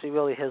not actually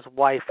really his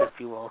wife, if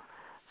you will.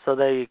 So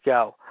there you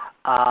go.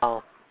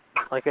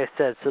 Like I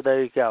said, so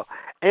there you go.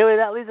 Anyway,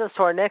 that leads us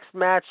to our next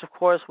match, of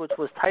course, which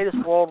was Titus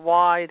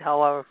Worldwide.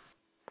 However,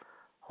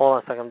 hold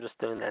on a second, I'm just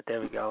doing that. There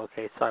we go.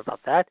 Okay, sorry about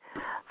that.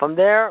 From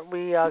there,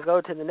 we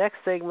go to the next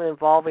segment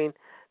involving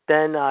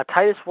then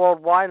Titus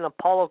Worldwide and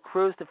Apollo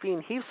Crews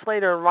defeating Heath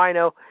Slater and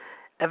Rhino.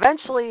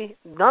 Eventually,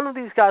 none of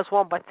these guys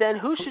won, but then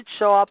who should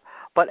show up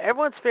but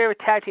everyone's favorite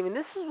tag team? And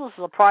this was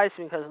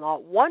surprising because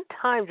not one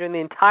time during the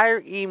entire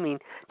evening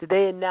did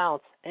they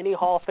announce any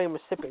Hall of Fame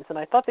recipients. And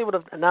I thought they would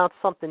have announced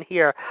something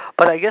here,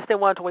 but I guess they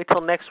wanted to wait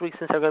till next week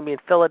since they're going to be in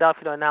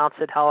Philadelphia to announce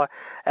it. However,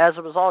 as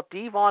a result,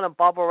 Devon and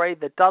Bubba Ray,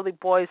 the Dudley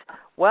Boys,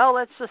 well,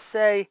 let's just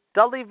say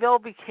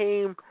Dudleyville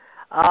became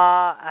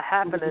a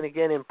happening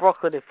again in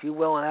Brooklyn, if you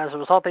will. And as a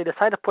result, they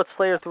decided to put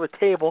Slater through a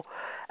table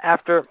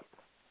after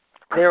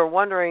they were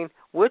wondering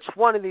which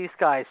one of these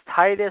guys,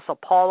 Titus,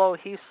 Apollo,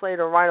 Heath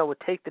Slater, Rhino, would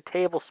take the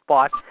table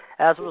spot.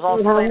 As a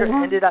result, Slater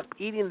ended up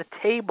eating the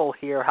table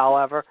here,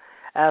 however,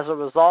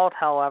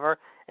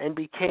 and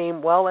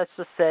became, well, let's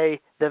just say,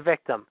 the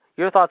victim.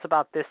 Your thoughts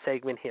about this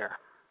segment here?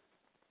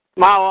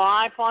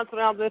 My thoughts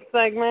about this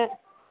segment?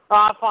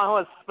 I thought it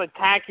was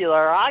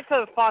spectacular. I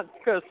could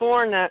have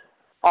sworn that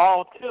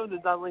all 2 of the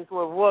Dudleys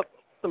would have whooped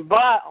some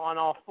butt on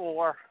all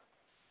 4.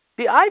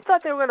 See, I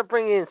thought they were going to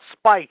bring in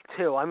Spike,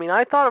 too. I mean,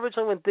 I thought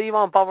originally when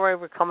Devon and Bubba Ray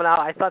were coming out,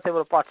 I thought they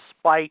would have brought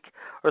Spike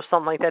or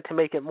something like that to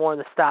make it more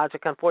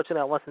nostalgic. Unfortunately,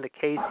 that wasn't the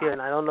case here,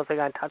 and I don't know if they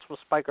got in touch with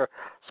Spike or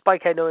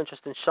Spike had no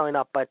interest in showing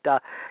up. But,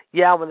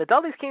 yeah, when the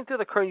Dudleys came through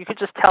the curtain, you could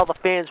just tell the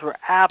fans were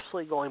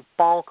absolutely going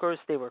bonkers.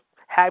 They were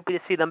happy to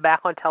see them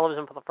back on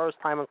television for the first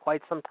time in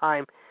quite some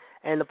time.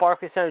 And the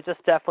Barclays Center just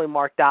definitely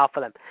marked out for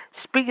them.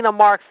 Speaking of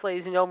marks,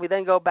 ladies and gentlemen, we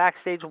then go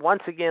backstage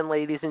once again,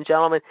 ladies and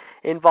gentlemen,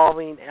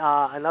 involving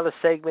another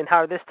segment.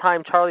 However, this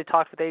time Charlie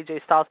talks with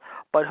AJ Styles.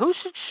 But who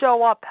should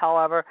show up,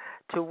 however,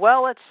 to,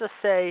 well, let's just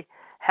say,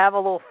 have a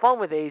little fun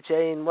with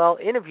AJ and, well,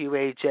 interview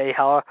AJ,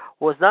 however,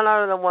 was none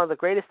other than one of the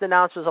greatest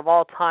announcers of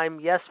all time.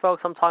 Yes,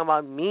 folks, I'm talking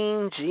about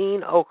Mean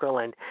Gene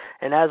Okerlund.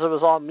 And as a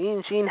result,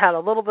 Mean Gene had a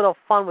little bit of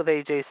fun with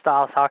AJ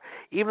Styles, however,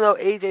 even though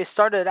AJ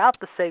started out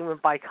the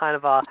segment by kind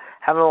of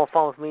having a little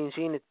fun with Mean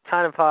Gene, it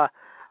kind of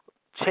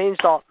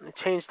changed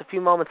a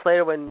few moments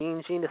later when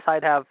Mean Gene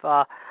decided to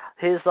have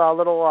his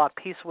little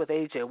piece with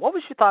AJ. What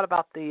was your thought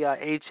about the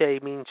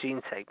AJ Mean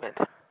Gene segment?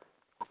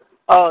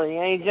 Oh, the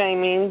AJ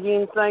Mean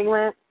Gene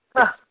segment?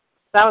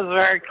 That was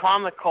very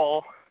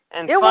comical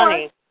and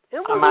funny. It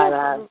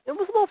was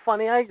a little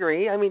funny, I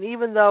agree. I mean,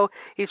 even though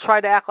he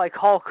tried to act like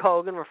Hulk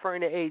Hogan,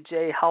 referring to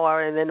AJ,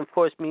 however, and then, of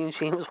course, Mean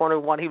Gene was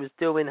wondering what he was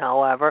doing,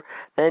 however.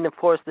 Then, of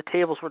course, the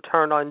tables were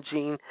turned on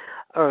Gene,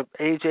 or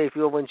AJ, if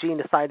you will, when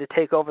Gene decided to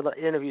take over the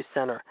interview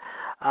center.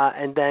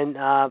 And then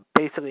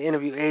basically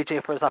interview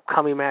AJ for his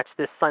upcoming match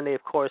this Sunday,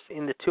 of course,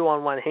 in the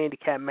 2-on-1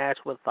 handicap match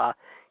with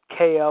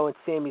KO and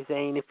Sami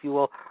Zayn, if you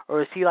will,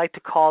 or as he liked to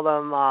call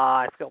them,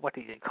 I forgot what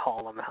he did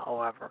call them,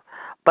 however.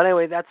 But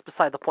anyway, that's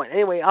beside the point.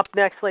 Anyway, up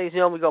next, ladies and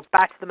gentlemen, we go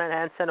back to the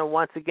Manhattan Center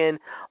once again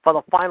for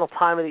the final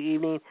time of the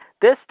evening.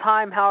 This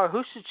time, however,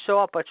 who should show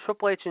up but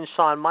Triple H and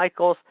Shawn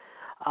Michaels,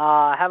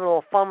 having a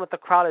little fun with the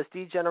crowd as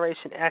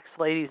D-Generation X,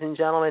 ladies and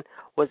gentlemen,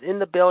 was in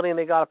the building.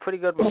 They got a pretty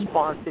good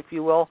response, if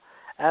you will.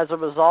 As a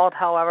result,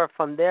 however,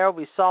 from there,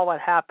 we saw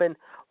what happened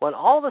when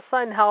all of a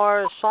sudden,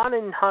 however, Shawn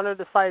and Hunter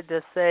decided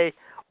to say,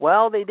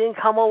 well, they didn't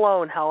come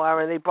alone,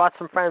 however, and they brought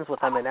some friends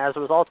with them, and as a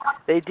result,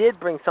 they did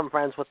bring some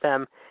friends with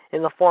them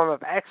in the form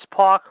of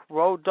X-Pac,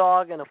 Road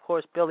Dogg, and, of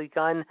course, Billy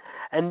Gunn.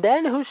 And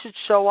then who should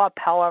show up,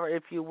 however,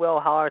 if you will,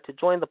 however, to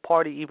join the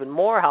party even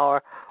more,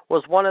 however,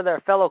 was one of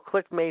their fellow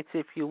clickmates,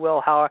 if you will,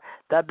 however,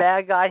 the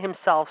bad guy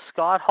himself,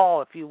 Scott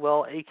Hall, if you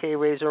will, a.k.a.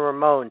 Razor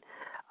Ramon.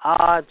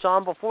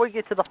 John, before we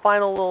get to the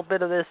final little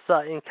bit of this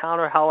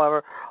encounter,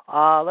 however,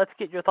 let's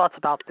get your thoughts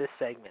about this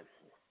segment.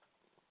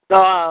 So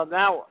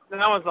that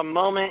was a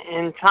moment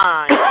in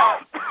time.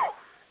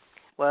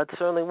 Well, it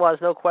certainly was,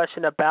 no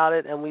question about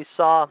it, and we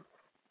saw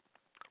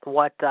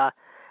what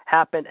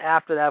happened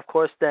after that, of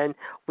course. Then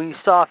we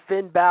saw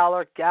Finn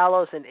Balor,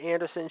 Gallows, and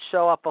Anderson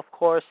show up, of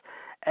course,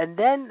 and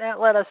then that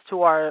led us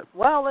to our,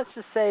 well, let's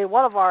just say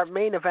one of our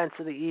main events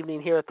of the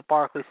evening here at the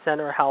Barclays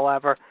Center,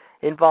 however,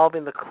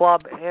 involving the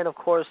club and, of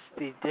course,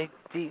 the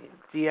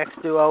DX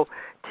duo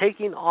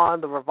taking on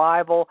the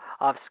Revival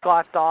of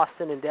Scott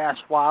Dawson and Dash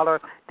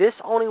Wilder. This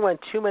only went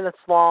 2 minutes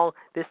long.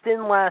 This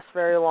didn't last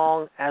very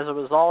long. As a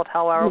result,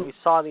 however, we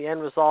saw the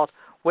end result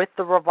with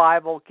the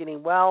Revival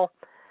getting, well,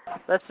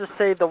 let's just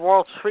say the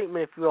world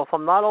treatment, if you will,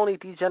 from not only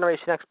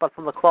D-Generation X but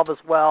from the club as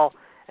well.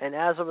 And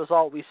as a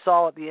result, we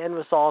saw the end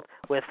result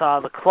with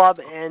the club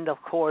and, of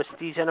course,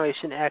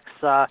 D-Generation X,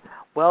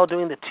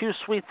 doing the Too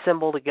Sweet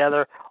symbol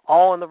together,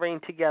 all in the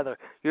ring together.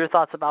 Your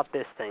thoughts about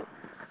this thing?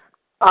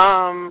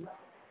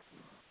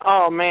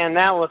 Oh, man,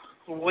 that was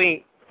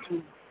sweet.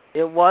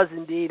 It was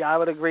indeed. I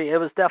would agree. It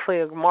was definitely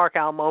a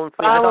mark-out moment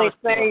for me. Finally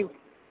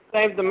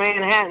saved the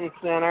Manhattan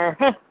Center.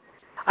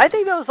 I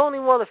think that was only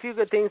one of the few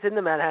good things in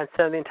the Manhattan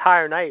Center the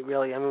entire night,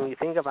 really. I mean, when you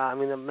think about it, I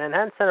mean, the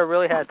Manhattan Center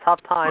really had a tough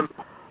time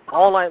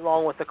all night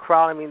long with the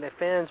crowd. I mean, the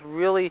fans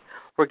really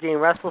were getting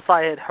restless,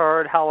 I had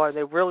heard. However,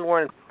 they really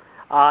weren't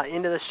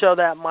into the show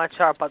that much.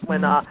 But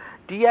when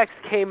DX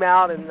came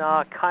out and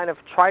kind of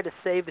tried to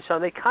save the show,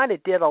 and they kind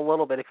of did a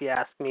little bit, if you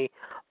ask me.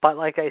 But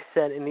like I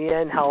said, in the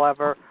end,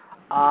 however,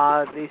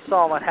 they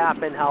saw what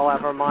happened,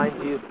 however,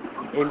 mind you,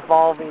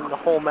 involving the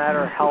whole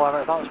matter.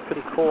 However, I thought it was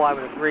pretty cool, I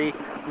would agree.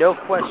 No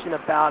question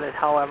about it,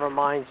 however,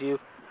 mind you.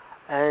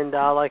 And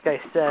like I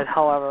said,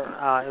 however,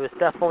 it was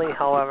definitely,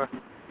 however,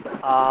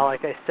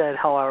 like I said,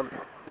 however,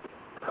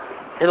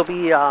 it'll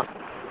be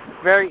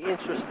very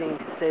interesting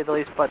to say the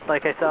least. But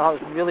like I said,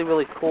 it was really,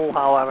 really cool,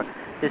 however,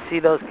 to see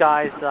those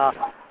guys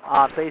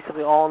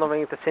basically all in the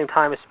ring at the same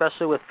time,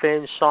 especially with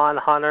Finn, Shawn,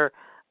 Hunter,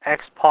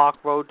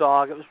 X-Pac, Road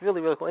Dogg. It was really,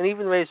 really cool. And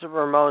even Razor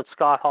Ramon,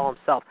 Scott Hall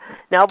himself.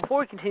 Now,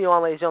 before we continue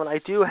on, ladies and gentlemen,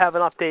 I do have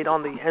an update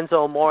on the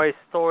Enzo Amore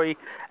story,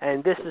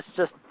 and this is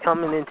just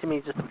coming into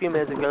me just a few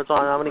minutes ago,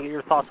 John. I'm going to get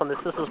your thoughts on this.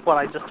 This is what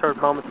I just heard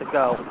moments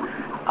ago.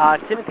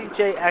 Timothy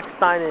J.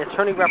 Eckstein, an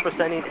attorney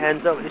representing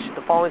Enzo, issued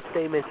the following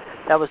statement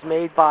that was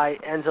made by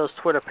Enzo's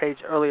Twitter page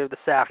earlier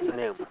this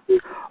afternoon.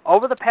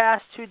 Over the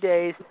past 2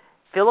 days,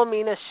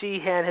 Philomena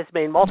Sheehan has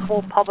made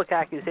multiple public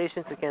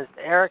accusations against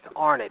Eric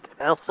Arnett,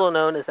 also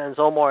known as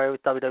Enzo Amore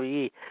with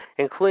WWE,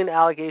 including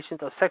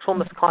allegations of sexual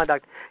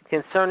misconduct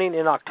concerning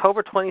an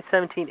October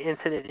 2017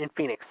 incident in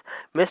Phoenix.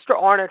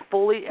 Mr. Arnett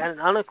fully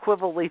and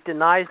unequivocally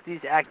denies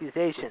these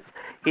accusations.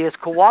 He is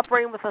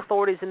cooperating with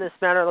authorities in this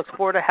matter and looks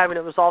forward to having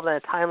it resolved in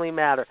a timely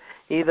manner.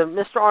 Neither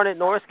Mr. Arnett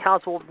nor his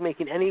counsel will be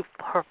making any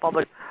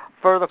public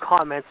further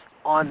comments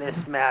on this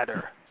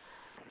matter.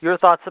 Your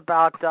thoughts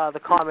about the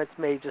comments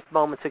made just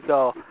moments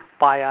ago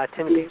by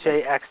Timothy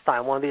J.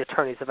 Eckstein, one of the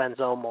attorneys of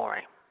Enzo Amore.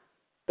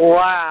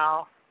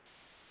 Wow.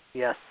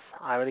 Yes,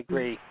 I would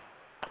agree.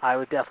 I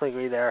would definitely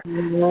agree there.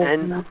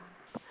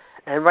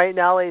 And right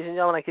now, ladies and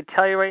gentlemen, I can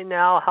tell you right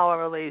now,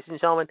 however, ladies and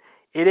gentlemen,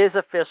 it is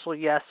official,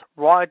 yes,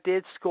 Raw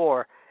did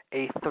score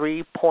a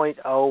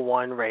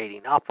 3.01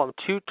 rating, up from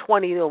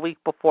 220 the week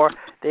before.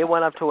 They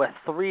went up to a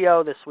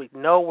 3.0 this week.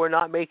 No, we're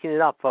not making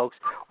it up, folks.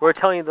 We're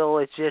telling you the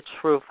legit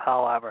truth,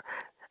 however.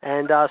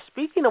 And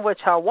speaking of which,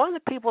 one of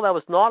the people that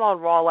was not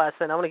on Raw last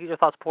night, I want to get your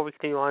thoughts before we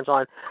continue on,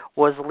 John,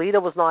 was Lita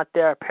was not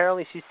there.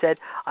 Apparently she said,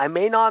 I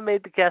may not have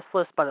made the guest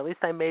list, but at least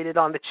I made it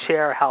on the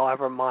chair,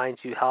 however, mind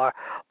you. However.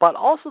 But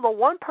also the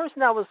one person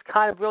that was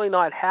kind of really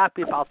not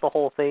happy about the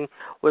whole thing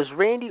was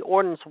Randy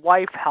Orton's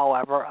wife,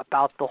 however,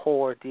 about the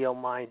whole ordeal,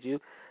 mind you.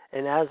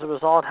 And as a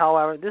result,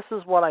 however, this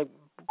is what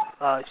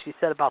she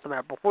said about the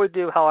matter. Before we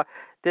do, however,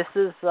 this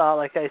is,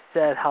 like I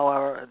said,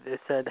 however,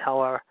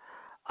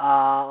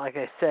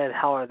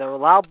 there were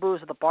loud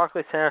boos at the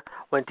Barclays Center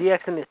when DX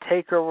and the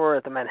Taker were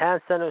at the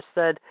Manhattan Center.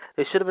 Said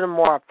they should have been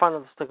more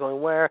upfront as to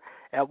going where.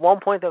 At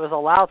one point, there was a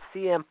loud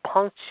CM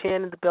Punk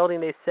chant in the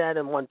building, they said,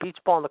 and one beach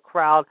ball in the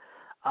crowd.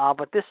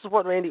 But this is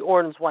what Randy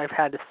Orton's wife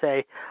had to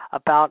say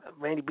about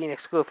Randy being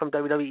excluded from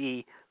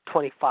WWE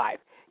 25.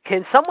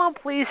 Can someone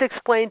please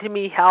explain to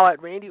me how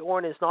Randy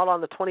Orton is not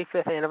on the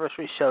 25th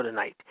anniversary show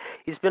tonight?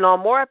 He's been on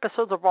more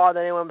episodes of Raw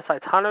than anyone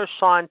besides Hunter,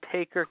 Shawn,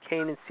 Taker,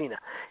 Kane, and Cena.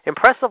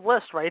 Impressive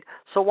list, right?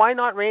 So why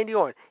not Randy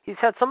Orton? He's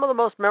had some of the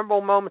most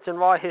memorable moments in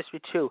Raw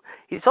history, too.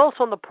 He's also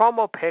on the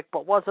promo pic,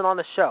 but wasn't on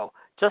the show.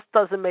 Just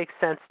doesn't make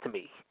sense to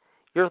me.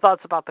 Your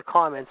thoughts about the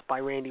comments by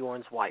Randy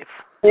Orton's wife?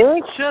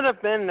 He should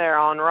have been there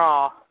on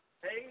Raw.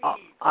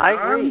 I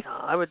agree.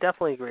 I would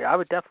definitely agree. I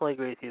would definitely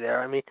agree with you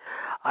there. I mean,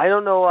 I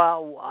don't know.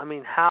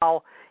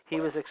 How he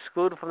was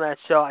excluded from that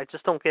show. I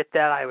just don't get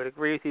that. I would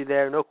agree with you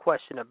there. No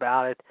question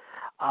about it.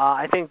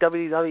 I think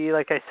WWE,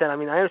 like I said, I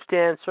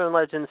understand certain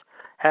legends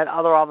had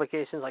other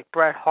obligations, like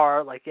Bret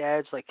Hart, like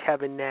Edge, like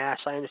Kevin Nash.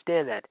 I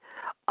understand that.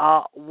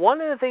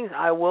 One of the things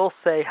I will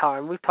say,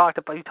 however, and you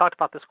talked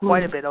about this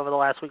quite a bit over the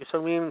last week or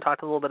so. We even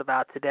talked a little bit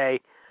about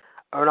today.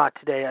 Or not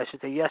today, I should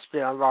say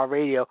yesterday on Raw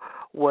Radio,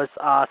 was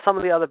some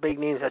of the other big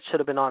names that should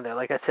have been on there.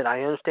 Like I said,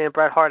 I understand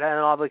Bret Hart had an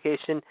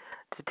obligation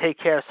to take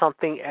care of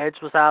something. Edge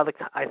was out of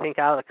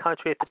the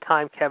country at the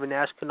time. Kevin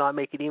Nash could not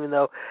make it, even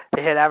though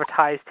they had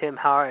advertised him,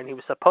 however, and he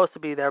was supposed to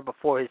be there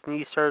before his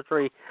knee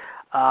surgery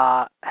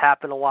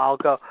happened a while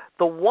ago.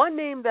 The one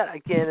name that,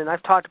 again, and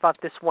I've talked about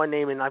this one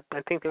name, and I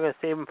think they're going to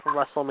save him for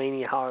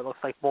WrestleMania, how it looks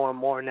like more and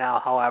more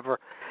now, however,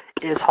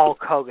 is Hulk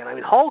Hogan.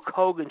 Hulk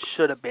Hogan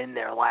should have been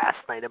there last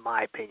night, in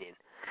my opinion.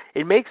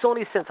 It makes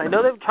only sense. I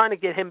know they're trying to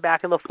get him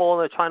back in the fold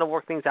and they're trying to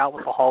work things out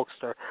with the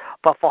Hulkster.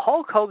 But for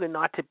Hulk Hogan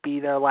not to be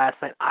there last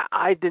night,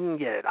 I didn't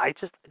get it. I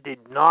just did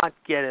not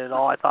get it at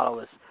all. I thought it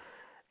was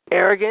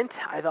arrogant.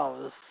 I thought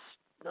it was,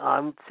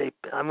 I'm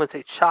going to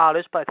say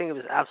childish, but I think it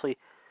was absolutely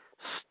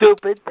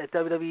stupid that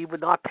WWE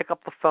would not pick up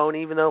the phone,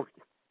 even though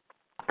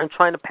I'm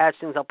trying to patch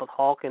things up with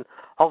Hulk, and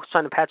Hulk's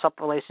trying to patch up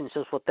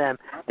relationships with them.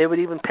 They would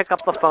even pick up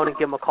the phone and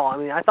give him a call.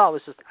 I thought it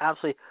was just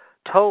absolutely,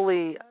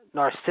 totally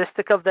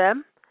narcissistic of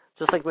them.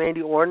 Just like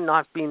Randy Orton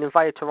not being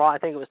invited to Raw, I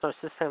think it was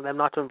narcissistic of them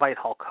not to invite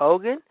Hulk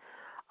Hogan.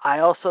 I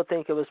also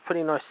think it was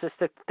pretty narcissistic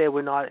that they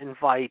would not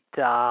invite,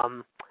 let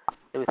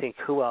me think,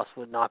 who else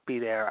would not be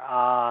there?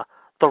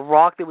 The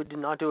Rock, they would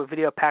not do a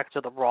video package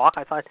of The Rock.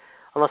 I thought,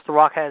 unless The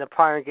Rock had a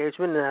prior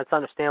engagement, and that's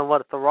understandable.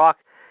 If The Rock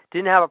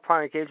didn't have a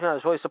prior engagement, I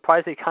was really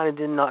surprised they kind of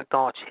did not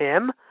acknowledge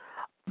him.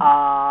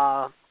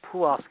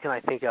 Who else can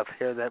I think of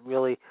here that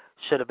really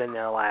should have been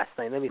there last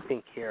night? Let me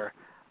think here.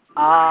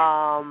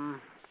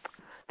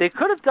 They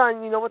could have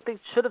done, you know what they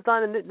should have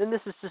done, and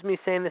this is just me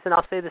saying this, and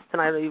I'll say this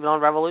tonight even on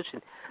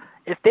Revolution.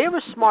 If they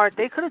were smart,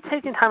 they could have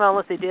taken time out,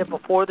 unless they did it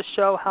before the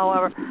show,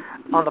 however,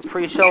 on the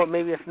pre-show,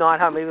 maybe if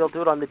not, maybe they'll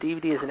do it on the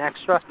DVD as an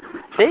extra.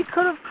 They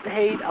could have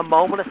paid a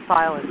moment of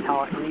silence,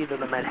 however, in either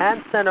the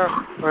Manhattan Center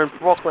or in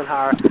Brooklyn,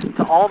 however,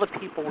 to all the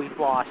people we've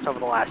lost over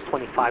the last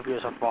 25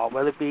 years of Raw,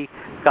 whether it be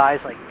guys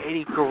like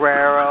Eddie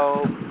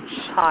Guerrero,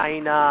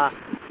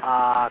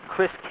 Chyna,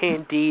 Chris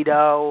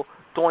Candido,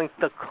 Doink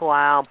the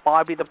Clown,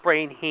 Bobby the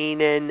Brain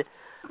Heenan,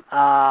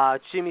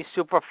 Jimmy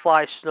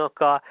Superfly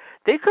Snuka.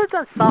 They could have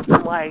done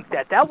something like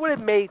that. That would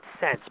have made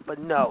sense, but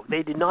no,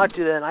 they did not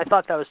do that, and I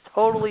thought that was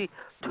totally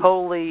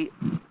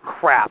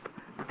crap.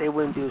 They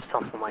wouldn't do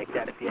something like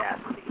that, if you ask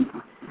me.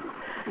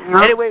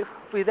 Anyway,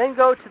 we then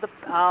go to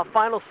the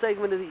final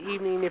segment of the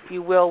evening, if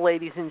you will,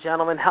 ladies and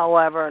gentlemen.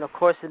 However, and of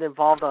course it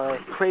involved a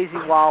crazy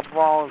wild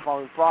brawl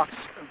involving Brock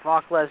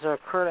Lesnar,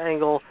 Kurt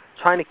Angle,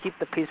 trying to keep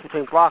the peace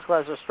between Brock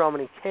Lesnar, Strowman,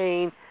 and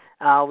Kane.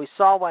 We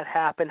saw what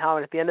happened, how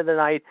at the end of the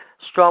night,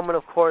 Strowman,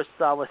 of course,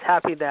 was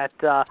happy that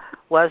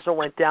Lesnar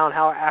went down,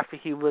 how after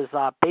he was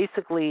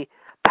basically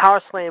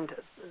power slammed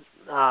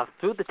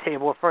through the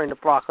table, referring to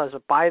Brock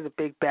Lesnar, by the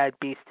big bad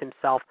beast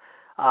himself,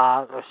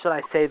 or should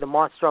I say the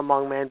monster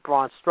among men,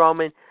 Braun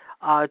Strowman.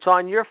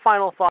 John, your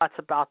final thoughts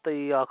about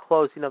the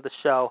closing of the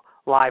show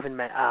live in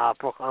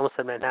Brooklyn. I almost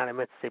said Manhattan, I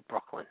meant to say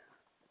Brooklyn.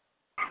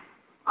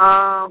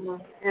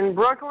 In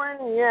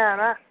Brooklyn,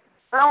 yeah,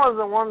 that was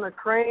one of the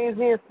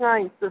craziest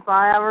nights if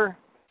I ever.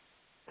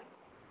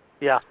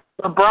 Yeah.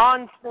 The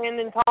Braun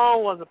standing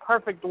tall was a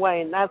perfect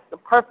way, and that's the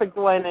perfect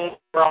way to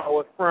brawl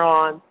with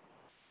Braun.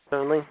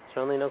 Certainly,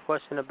 no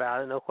question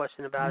about it.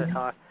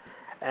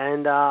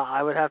 And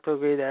I would have to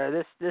agree there.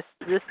 This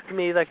to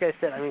me, like I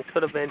said,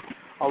 could have been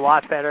a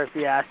lot better if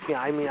you ask me.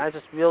 I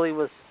just really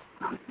was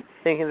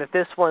thinking that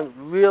this one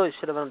really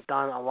should have been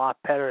done a lot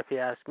better if you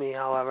ask me.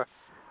 However,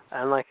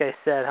 And like I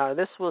said, how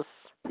this was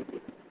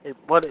it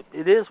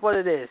is what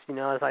it is,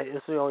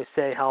 as we always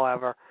say,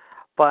 however.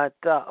 But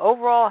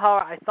overall,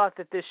 however, I thought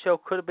that this show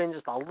could have been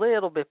just a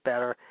little bit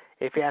better.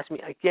 If you ask me,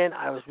 again,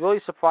 I was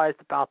really surprised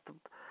about the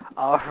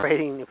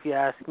rating, if you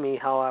ask me,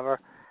 however.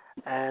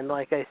 And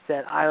like I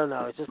said, I don't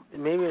know.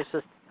 Maybe it's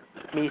just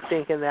me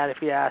thinking that,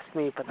 if you ask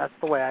me, but that's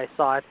the way I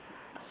saw it.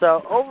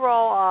 So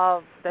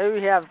overall, there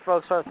we have,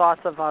 folks, our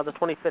thoughts of the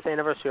 25th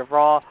anniversary of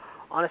Raw.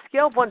 On a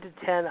scale of 1 to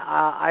 10,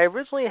 I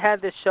originally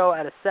had this show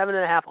at a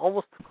 7.5,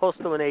 almost close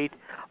to an 8,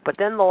 but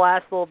then the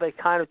last little bit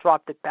kind of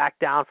dropped it back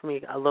down for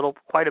me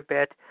quite a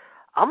bit.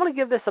 I'm going to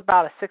give this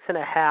about a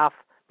 6.5,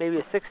 maybe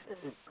a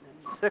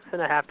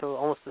 6.5 to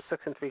almost a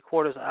 6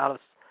 3/4 out of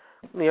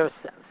 6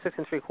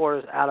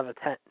 3/4 out of a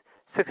 10.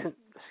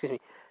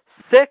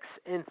 6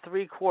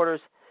 3/4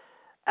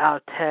 out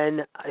of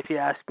 10. If you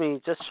ask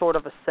me, just short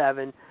of a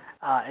 7.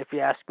 If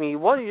you ask me,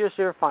 what is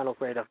your final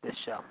grade of this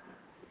show?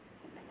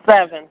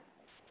 7.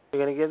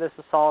 You're going to give this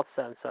a solid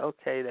 7. So,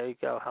 okay, there you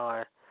go.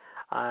 So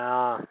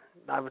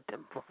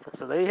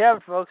there you have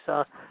it, folks.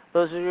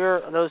 Those are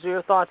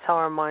your thoughts.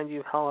 However, mind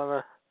you,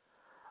 however.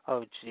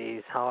 Oh,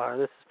 geez. However,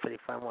 this is pretty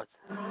fun.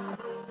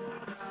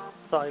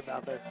 Sorry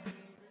about this.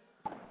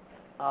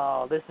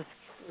 Oh, this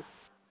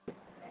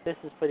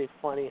is pretty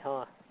funny,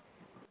 huh?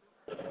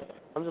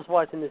 I'm just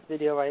watching this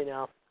video right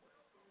now.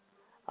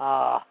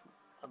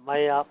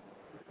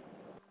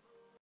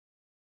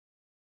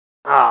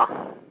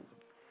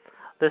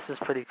 This is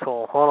pretty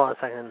cool. Hold on a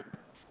second.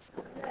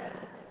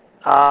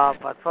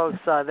 But folks,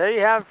 there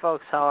you have it,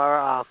 folks.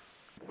 However,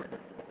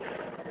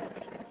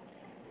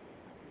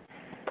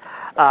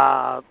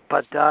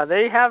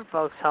 there you have it,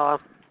 folks.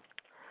 However,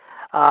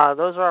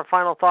 those are our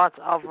final thoughts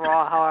of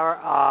Raw.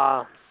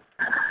 However,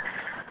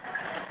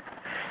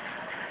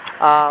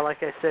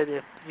 like I said,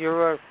 if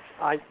you're,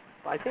 I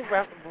think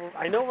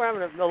I know we're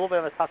having a little bit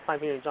of a tough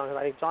time hearing John, because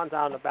I think John's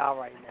out and about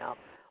right now.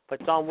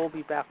 But John will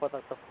be back with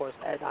us, of course,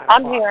 at 9 o'clock.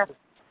 I'm here.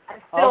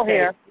 I'm still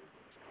here.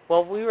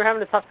 Well, we were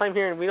having a tough time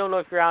hearing. We don't know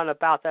if you're out and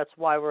about. That's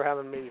why we're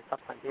having maybe a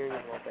tough time hearing you a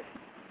little bit.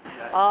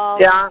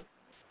 Yeah.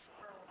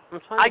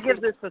 I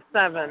give this a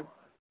 7.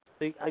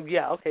 So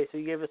okay. So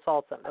you gave it a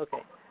solid 7.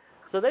 Okay.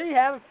 So there you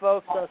have it,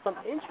 folks. Some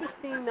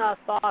interesting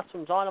thoughts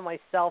from John and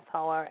myself,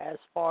 however, as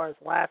far as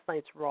last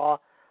night's Raw.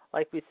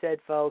 Like we said,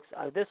 folks,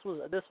 this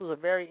was a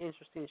very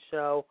interesting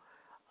show.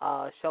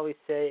 Shall we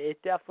say? It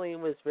definitely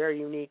was very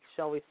unique.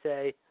 Shall we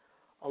say?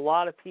 A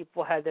lot of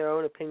people had their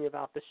own opinion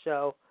about the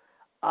show.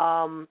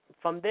 From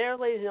there,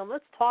 ladies and gentlemen,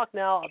 let's talk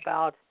now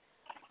about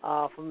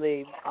from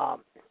the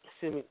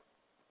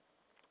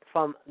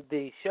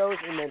shows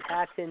in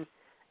Manhattan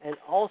and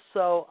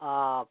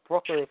also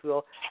Brooklyn, if you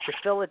will, to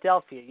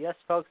Philadelphia. Yes,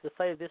 folks, the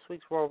site of this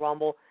week's Royal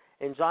Rumble.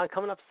 And John,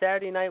 coming up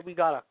Saturday night, we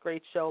got a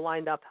great show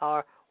lined up,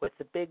 however, with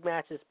the big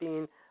matches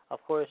being,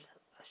 of course,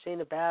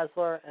 Shayna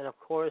Baszler and, of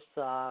course,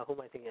 who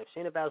am I thinking of?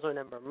 Shayna Baszler and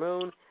Ember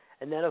Moon.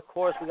 And then, of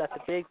course, we got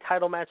the big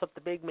title matchup,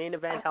 the big main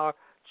event, however,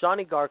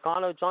 Johnny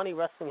Gargano, Johnny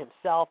wrestling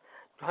himself,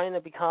 trying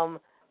to become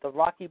the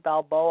Rocky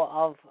Balboa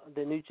of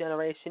the new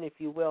generation, if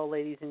you will,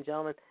 ladies and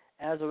gentlemen.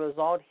 As a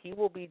result, he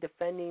will be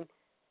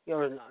he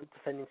will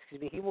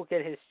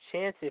get his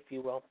chance, if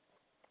you will,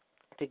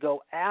 to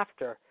go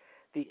after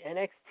the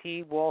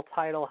NXT World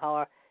title,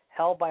 however,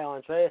 held by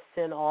Andreas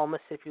Sin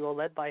Almas, if you will,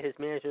 led by his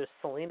manager,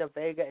 Selena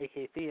Vega,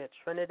 a.k.a. Thea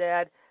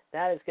Trinidad.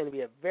 That is going to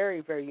be a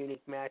very, very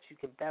unique match. You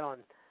can bet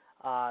on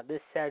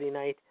this Saturday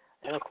night.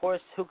 And, of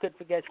course, who could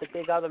forget the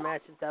big other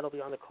matches that will be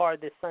on the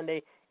card this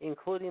Sunday,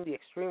 including the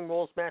Extreme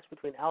Rules match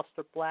between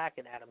Aleister Black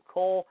and Adam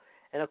Cole.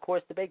 And, of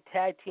course, the big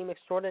tag team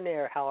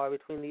extraordinaire, however,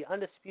 between the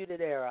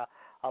Undisputed Era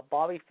of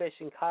Bobby Fish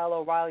and Kyle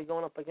O'Reilly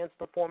going up against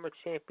the former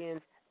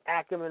champions,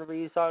 Akam and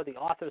Rezar, the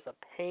Authors of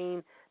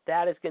Pain.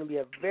 That is going to be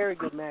a very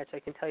good match, I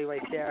can tell you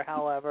right there,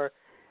 however,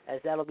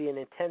 as that'll be an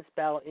intense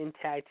battle in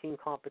tag team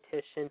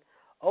competition.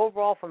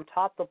 Overall, from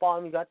top to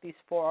bottom, you got these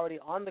 4 already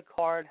on the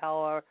card,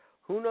 however.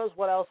 Who knows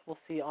what else we'll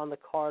see on the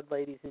card,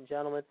 ladies and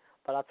gentlemen.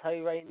 But I'll tell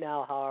you right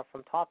now, however,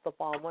 from top to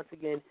bottom, once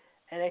again,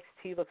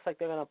 NXT looks like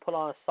they're going to put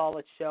on a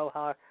solid show,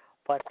 however.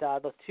 But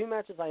the 2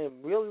 matches I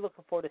am really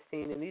looking forward to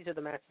seeing, and these are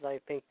the matches I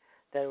think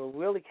that will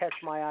really catch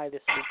my eye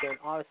this weekend.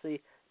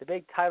 Obviously, the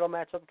big title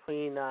matchup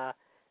between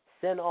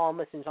Sin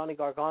Almas and Johnny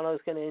Gargano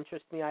is going to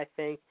interest me, I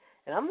think.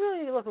 And I'm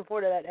really looking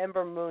forward to that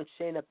Ember Moon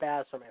Shayna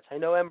Baszler match. I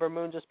know Ember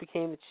Moon just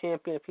became the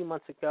champion a few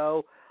months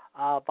ago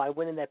by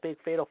winning that big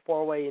fatal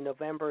 4-way in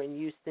November in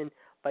Houston.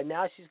 But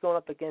now she's going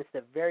up against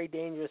a very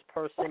dangerous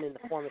person in the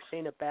form of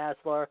Shayna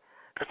Baszler.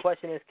 The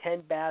question is,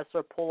 can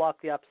Baszler pull off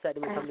the upset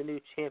and become the new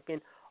champion?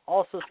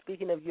 Also,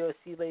 speaking of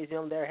UFC, ladies and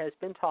gentlemen, there has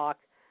been talk,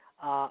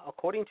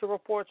 according to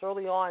reports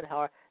early on,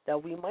 however,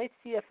 that we might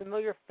see a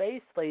familiar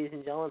face, ladies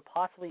and gentlemen,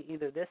 possibly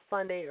either this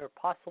Sunday or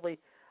possibly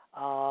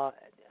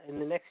in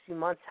the next few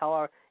months,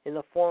 however, in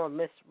the form of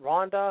Miss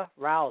Ronda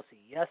Rousey.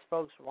 Yes,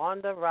 folks,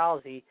 Ronda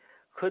Rousey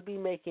could be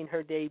making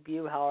her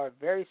debut, however,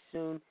 very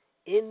soon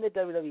in the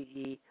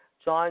WWE.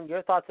 John,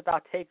 your thoughts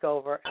about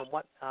TakeOver and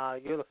what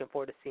you're looking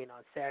forward to seeing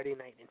on Saturday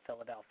night in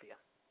Philadelphia?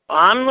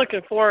 I'm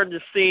looking forward to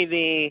see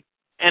the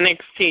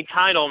NXT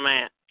title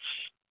match.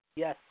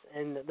 Yes,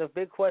 and the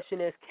big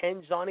question is,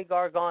 can Johnny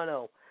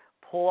Gargano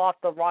pull off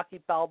the Rocky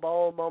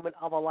Balboa moment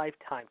of a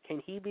lifetime?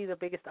 Can he be the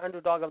biggest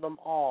underdog of them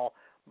all,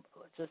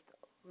 just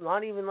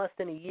not even less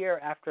than a year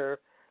after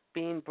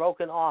being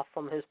broken off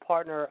from his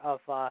partner of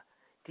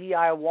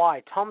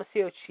DIY,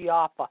 Tommaso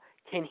Ciampa?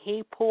 Can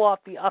he pull off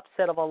the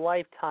upset of a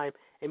lifetime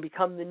and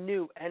become the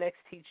new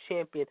NXT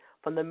champion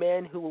from the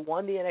man who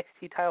won the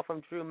NXT title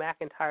from Drew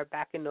McIntyre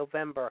back in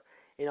November,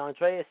 in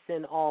Andreas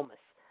Sin Almas?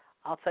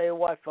 I'll tell you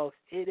what, folks,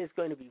 it is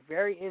going to be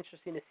very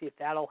interesting to see if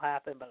that'll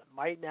happen, but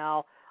right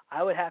now,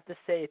 I would have to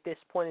say at this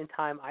point in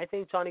time, I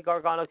think Johnny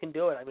Gargano can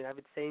do it. I mean, I've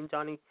been saying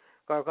Johnny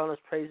Gargano's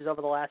praises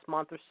over the last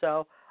month or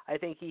so. I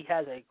think he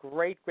has a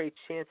great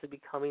chance of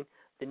becoming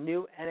the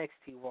new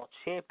NXT World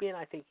Champion.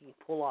 I think he can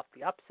pull off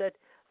the upset.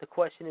 The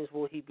question is,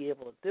 will he be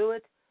able to do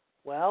it?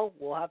 Well,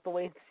 we'll have to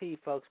wait and see,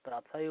 folks, but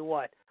I'll tell you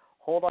what.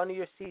 Hold on to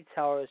your seats,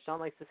 however. As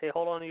John likes to say,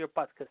 hold on to your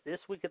butts, because this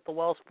week at the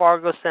Wells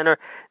Fargo Center,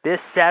 this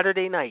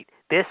Saturday night,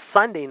 this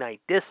Sunday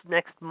night, this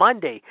next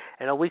Monday,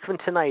 and a week from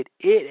tonight,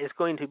 it is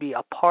going to be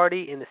a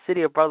party in the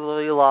city of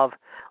brotherly love,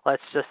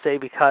 let's just say,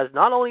 because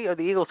not only are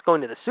the Eagles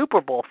going to the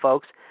Super Bowl,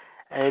 folks,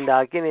 and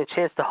getting a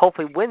chance to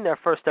hopefully win their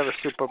first ever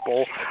Super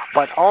Bowl,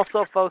 but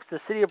also, folks, the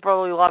city of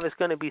brotherly love is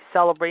going to be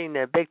celebrating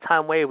in a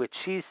big-time way with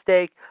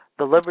cheesesteak,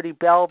 the Liberty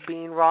Bell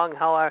being rung,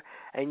 however,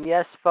 and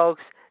yes,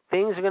 folks,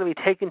 things are going to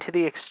be taken to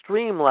the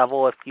extreme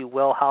level, if you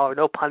will, however,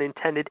 no pun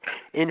intended,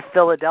 in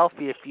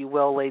Philadelphia, if you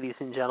will, ladies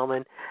and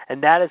gentlemen.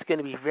 And that is going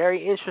to be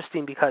very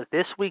interesting because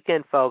this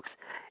weekend, folks,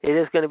 it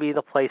is going to be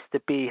the place to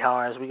be,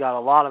 however, as we got a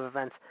lot of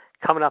events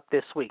coming up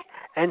this week.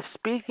 And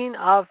speaking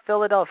of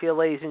Philadelphia,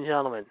 ladies and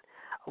gentlemen,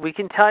 we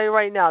can tell you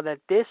right now that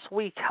this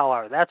week,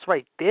 however, that's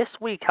right, this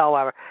week,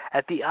 however,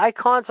 at the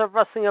Icons of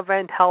Wrestling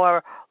event,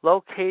 however,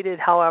 located,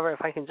 however,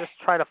 if I can just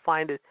try to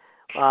find it,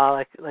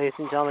 ladies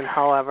and gentlemen,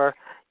 however,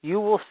 you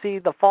will see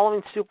the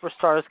following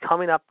superstars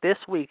coming up this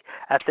week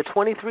at the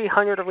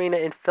 2300 Arena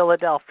in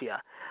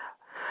Philadelphia.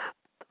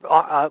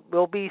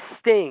 Will be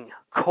Sting,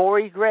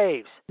 Corey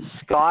Graves,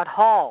 Scott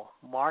Hall,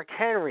 Mark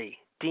Henry,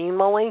 Dean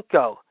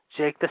Malenko,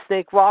 Jake the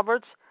Snake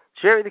Roberts,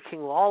 Jerry the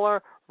King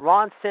Lawler,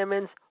 Ron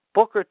Simmons,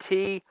 Booker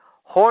T,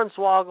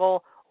 Hornswoggle,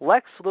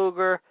 Lex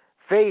Luger,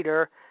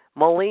 Vader,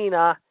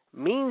 Melina,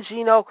 Mean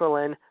Gene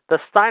Okerlund, the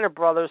Steiner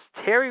Brothers,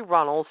 Terry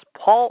Runnels,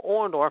 Paul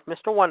Orndorff,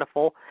 Mr.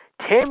 Wonderful,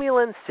 Tammy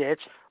Lynn Sitch,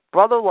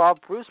 Brother Love,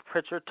 Bruce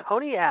Pritchard,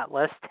 Tony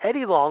Atlas,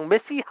 Teddy Long,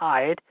 Missy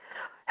Hyatt,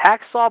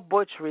 Hacksaw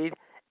Butch Reed,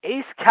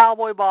 Ace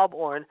Cowboy Bob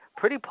Orton,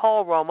 Pretty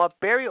Paul Roma,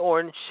 Barry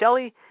Orton,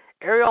 Shelley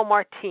Ariel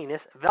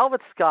Martinez,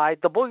 Velvet Sky,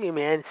 The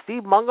Boogeyman,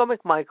 Steve Mungo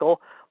McMichael,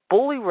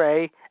 Bully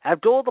Ray,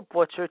 Abdul the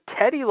Butcher,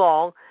 Teddy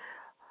Long,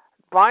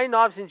 Brian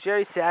Knobbs and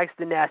Jerry Sags,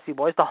 the Nasty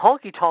Boys, the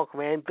Honky Tonk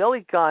Man,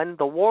 Billy Gunn,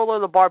 the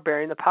Warlord, the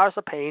Barbarian, the Powers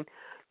of Pain,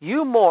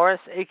 Hugh Morris,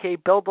 a.k.a.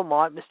 Bill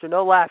DeMott, Mr.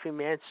 No Laughing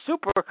Man,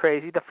 Super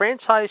Crazy, the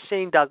Franchise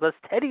Shane Douglas,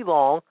 Teddy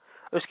Hart,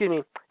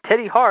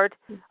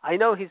 I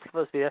know he's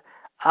supposed to be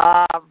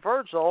there,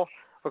 Virgil,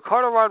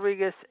 Ricardo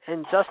Rodriguez,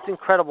 and Justin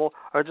Credible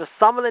are just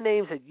some of the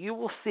names that you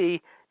will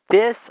see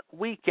this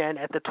weekend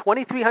at the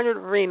 2300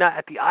 Arena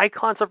at the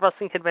Icons of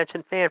Wrestling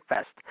Convention Fan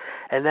Fest.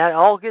 And that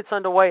all gets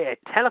underway at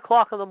 10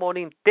 o'clock in the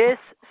morning this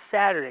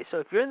Saturday. So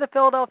if you're in the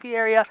Philadelphia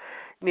area,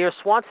 near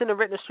Swanson and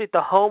Rittner Street, the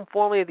home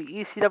formerly of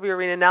the ECW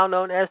Arena, now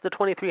known as the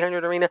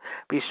 2300 Arena,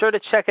 be sure to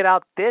check it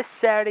out this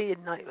Saturday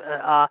night.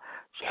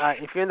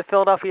 If you're in the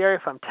Philadelphia area,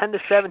 from 10 to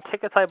 7,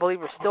 tickets, I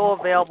believe, are still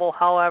available,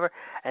 however.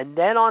 And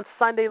then on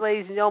Sunday,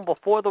 ladies and gentlemen,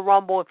 before the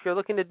Rumble, if you're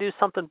looking to do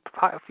something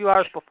a few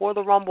hours before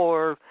the Rumble,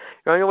 or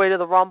you're on your way to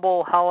the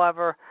Rumble,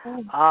 however,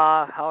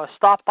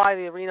 stop by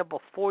the arena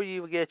before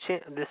you get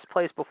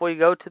before you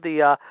go to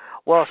the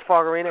Wells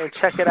Fargo Arena and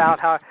check it out.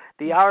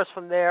 The hours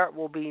from there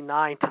will be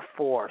 9 to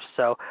 4.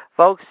 So,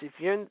 folks, if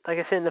you're, like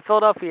I said, in the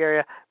Philadelphia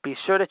area, be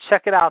sure to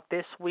check it out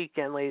this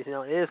weekend, ladies and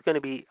gentlemen. It is going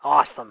to be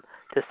awesome,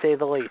 to say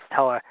the least,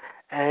 however.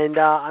 And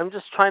I'm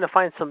just trying to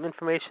find some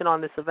information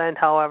on this event,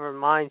 however,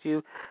 mind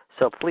you,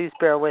 so please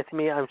bear with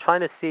me. I'm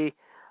trying to see,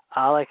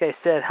 like I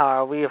said,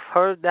 however, we have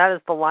heard that is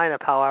the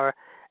lineup, however,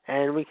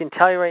 and we can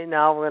tell you right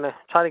now we're going to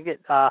try to get,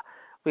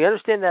 we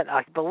understand that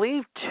I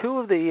believe two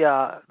of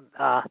the,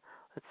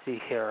 let's see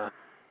here.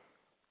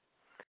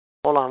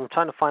 Hold on, I'm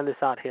trying to find this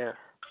out here.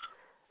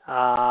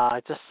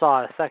 I just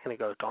saw it a second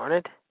ago, darn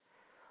it.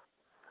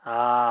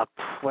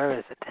 Where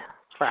is it?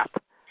 Crap.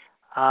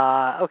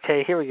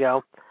 Okay, here we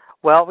go.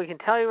 Well, we can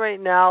tell you right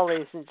now,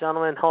 ladies and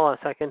gentlemen, hold on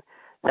a second,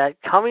 that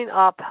coming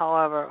up,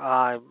 however,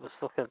 I was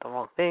looking at the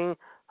wrong thing.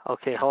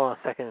 Okay, hold on a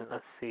second.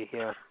 Let's see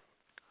here.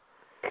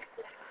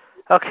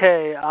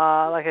 Okay,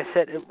 like I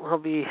said, it will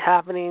be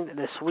happening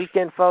this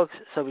weekend, folks,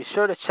 so be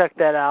sure to check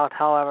that out.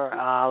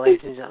 However,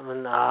 ladies and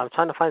gentlemen, I'm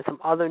trying to find some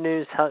other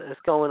news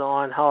that's going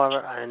on, however,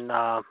 and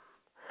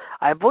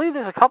I believe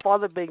there's a couple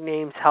other big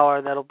names,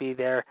 however, that'll be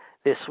there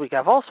this week.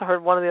 I've also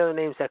heard one of the other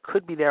names that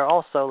could be there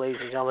also,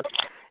 ladies and gentlemen,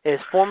 is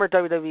former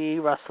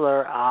WWE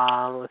wrestler,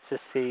 let's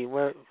just see,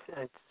 here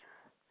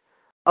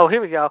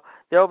we go.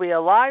 There will be a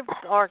live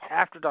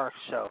After Dark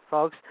show,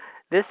 folks.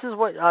 This is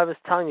what I was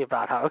telling you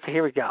about. Okay,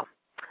 here we go.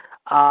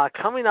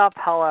 Coming up,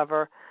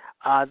 however,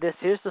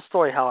 here's the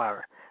story,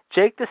 however.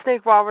 Jake the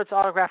Snake Roberts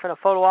autograph and a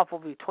photo op will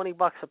be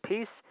 $20 a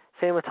piece.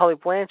 Same with Tully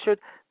Blanchard.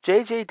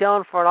 J.J.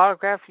 Dillon for an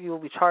autograph, you will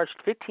be charged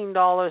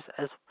 $15,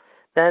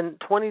 then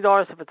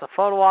 $20 if it's a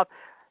photo op.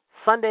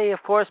 Sunday,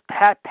 of course,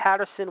 Pat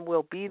Patterson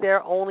will be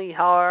there only,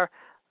 however,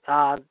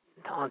 on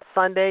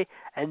Sunday.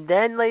 And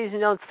then, ladies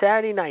and gentlemen,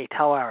 Saturday night,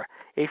 however,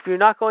 if you're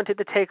not going to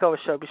the Takeover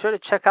show, be sure to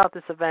check out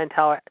this event,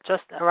 however,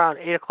 just around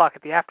 8 o'clock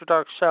at the After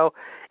Dark show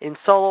in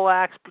solo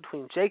acts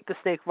between Jake the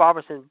Snake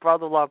Roberts and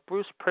Brother Love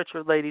Bruce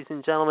Pritchard, ladies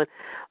and gentlemen.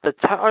 The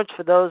charge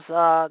for those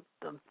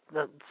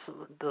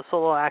the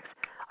solo acts,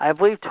 I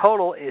believe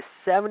total is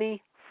 $75.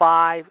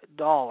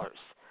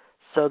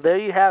 So there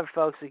you have it,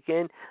 folks.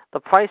 Again, the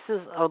prices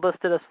are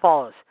listed as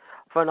follows.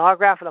 For an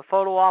autograph and a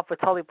photo op with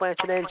Tully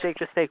Blanchard and Jake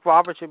the Snake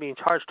Roberts, you're being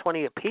charged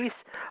 $20 a piece.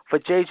 For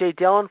J.J.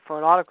 Dillon, for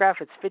an autograph,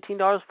 it's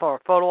 $15. For a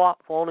photo op,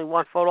 for only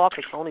one photo op,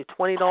 it's only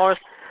 $20.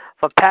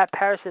 For Pat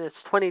Patterson, it's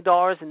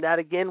 $20, and that,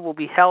 again, will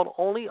be held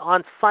only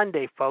on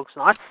Sunday, folks.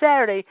 Not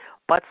Saturday,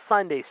 but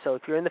Sunday. So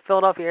if you're in the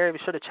Philadelphia area, be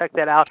sure to check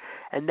that out.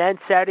 And then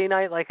Saturday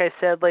night, like I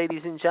said,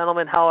 ladies and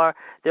gentlemen, however,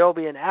 there will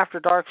be an After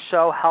Dark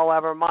show,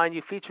 however, mind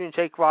you, featuring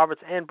Jake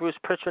Roberts and Bruce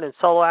Pritchard and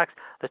solo acts.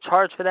 The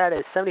charge for that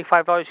is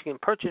 $75. You can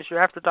purchase your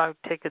After Dark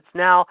tickets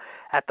now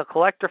at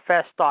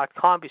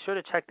thecollectorfest.com. Be sure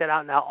to check that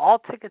out. Now, all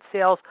ticket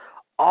sales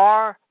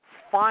are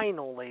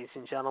final, ladies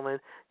and gentlemen.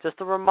 Just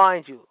to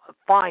remind you,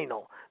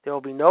 final. There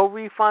will be no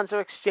refunds or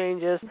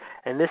exchanges,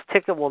 and this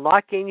ticket will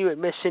not gain you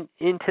admission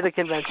into the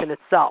convention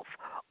itself.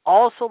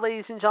 Also,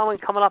 ladies and gentlemen,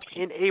 coming up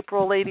in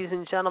April, ladies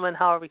and gentlemen,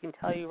 however, we can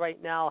tell you right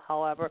now,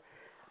 however,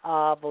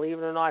 believe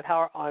it or not,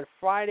 however, on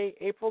Friday,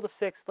 April the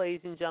 6th,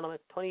 ladies and gentlemen,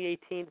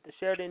 2018, at the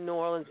Sheraton New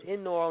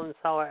Orleans,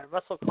 however, at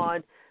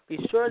WrestleCon, be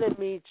sure to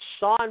meet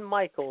Shawn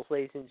Michaels,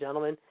 ladies and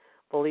gentlemen.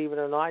 Believe it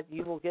or not,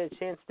 you will get a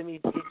chance to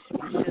meet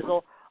HB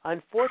Shizzle.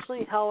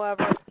 Unfortunately,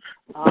 however,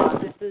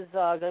 this is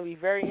going to be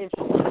very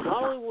interesting.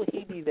 Not only will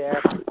he be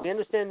there, we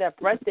understand that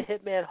Bret the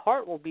Hitman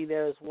Hart will be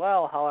there as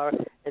well, however,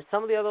 and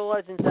some of the other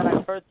legends that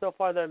I've heard so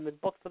far that have been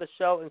booked for the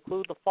show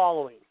include the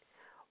following.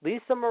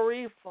 Lisa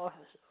Marie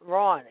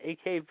Vaughan,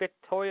 a.k.a.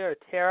 Victoria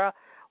Terra,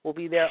 will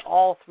be there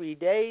all 3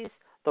 days.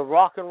 The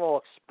Rock and Roll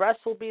Express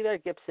will be there,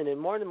 Gibson and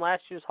Morton,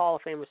 last year's Hall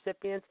of Fame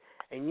recipients.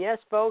 And yes,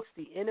 folks,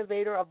 the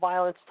innovator of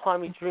violence,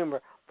 Tommy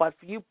Dreamer. But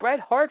for you Bret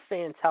Hart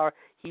fans, however,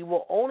 he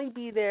will only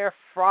be there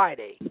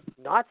Friday,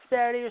 not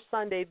Saturday or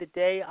Sunday, the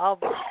day of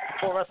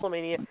before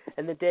WrestleMania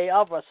and the day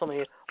of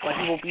WrestleMania, but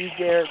he will be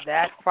there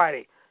that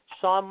Friday.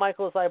 Shawn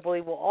Michaels, I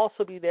believe, will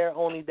also be there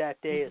only that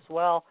day as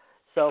well.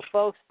 So,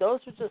 folks, those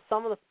are just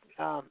some of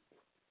the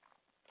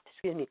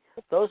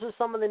those are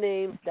some of the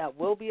names that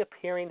will be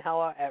appearing,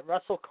 however, at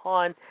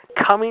WrestleCon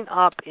coming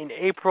up in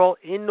April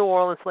in New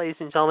Orleans, ladies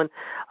and gentlemen.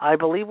 I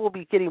believe we'll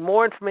be getting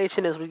more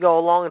information as we go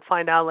along and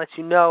find out and let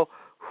you know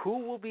who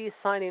will be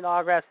signing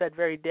autographs that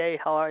very day.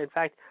 However, in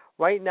fact,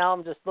 right now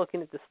I'm just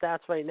looking at the stats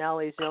right now,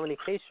 ladies and gentlemen, in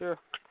case you're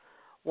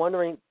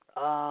wondering.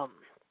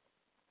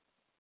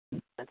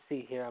 Let's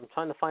see here. I'm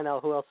trying to find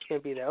out who else is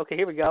going to be there. Okay,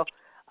 here we go.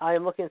 I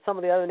am looking at some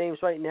of the other names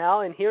right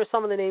now, and here are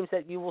some of the names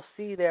that you will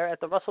see there at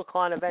the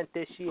WrestleCon event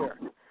this year,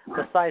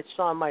 besides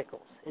Shawn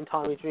Michaels and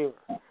Tommy Dreamer.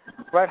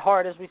 Bret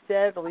Hart, as we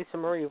said, Lisa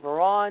Marie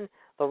Vaughan,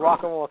 The Rock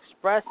and Roll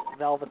Express,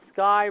 Velvet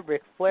Sky,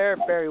 Ric Flair,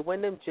 Barry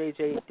Windham,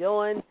 J.J.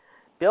 Dillon,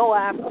 Bill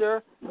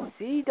Apter,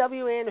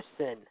 C.W.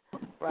 Anderson,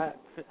 Bret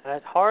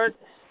Hart,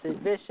 Sid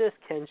Vicious,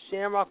 Ken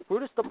Shamrock,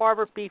 Brutus the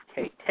Barber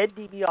Beefcake, Ted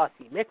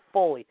DiBiase, Mick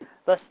Foley,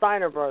 The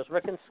Steiner Brothers,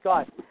 Rick and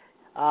Scott,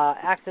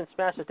 Accent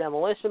Smasher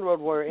Demolition,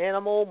 Road Warrior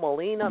Animal,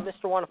 Molina,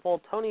 Mr.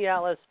 Wonderful, Tony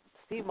Atlas,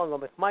 Steve Mungo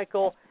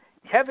McMichael,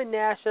 Kevin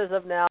Nash as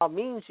of now,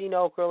 Mean Gene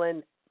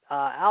Okerlund,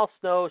 Al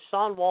Snow,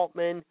 Sean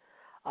Waltman,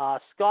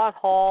 Scott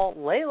Hall,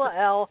 Layla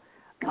L.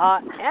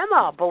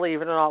 Emma,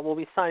 believe it or not, will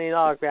be signing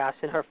autographs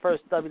in her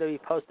first WWE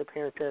Post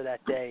appearance there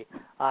that day.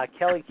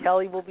 Kelly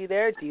Kelly will be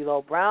there,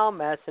 D'Lo Brown,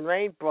 Madison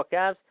Rain, Brooke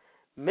Evans,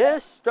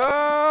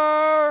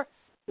 Mr.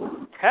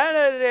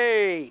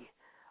 Kennedy,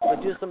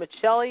 Medusa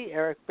Michelli,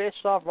 Eric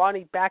Bischoff,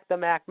 Ronnie Back the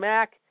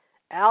Mac,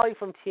 Allie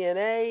from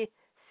TNA,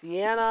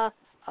 Sienna,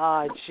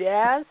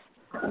 Jazz,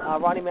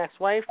 Ronnie Mac's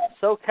wife,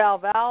 SoCal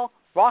Val,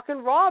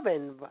 Rockin'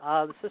 Robin,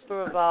 the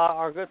sister of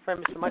our good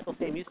friend Mr. Michael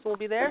Sam Houston will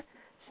be there,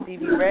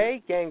 Stevie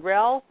Ray,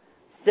 Gangrel,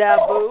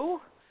 Sabu,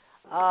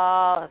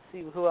 let's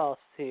see who else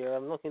here.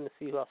 I'm looking to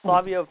see who else.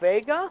 Savio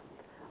Vega,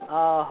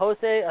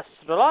 Jose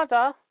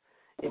Estrada,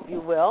 if you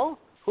will,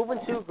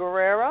 Juventud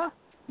Guerrera,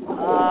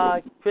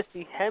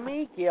 Christy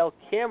Hemme, Gail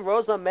Kim,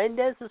 Rosa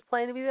Mendez is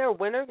planning to be there,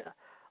 winner,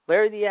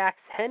 Larry the Axe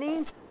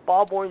Henning,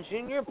 Bob Bourne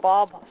Jr.,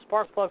 Bob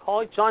Sparkplug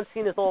Hawley, John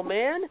Cena's old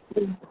man,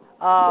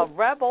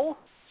 Rebel,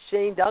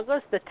 Shane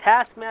Douglas, the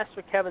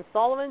Taskmaster Kevin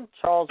Sullivan,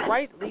 Charles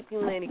Wright,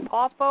 Leaping Lanny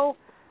Poffo.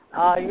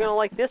 You're going to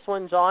like this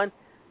one, John.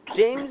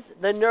 James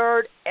the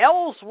Nerd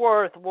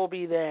Ellsworth will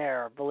be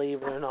there,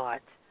 believe it or not.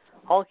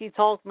 Honky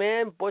Tonk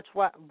Man,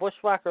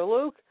 Bushwhacker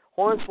Luke,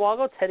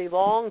 Hornswoggle, Teddy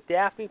Long,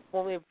 Daffy,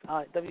 formerly of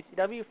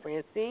WCW,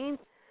 Francine,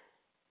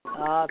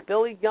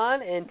 Billy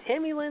Gunn, and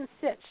Tammy Lynn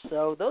Sitch.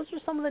 So those are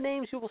some of the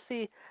names you will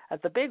see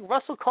at the big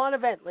WrestleCon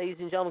event, ladies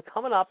and gentlemen,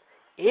 coming up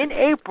in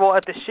April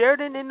at the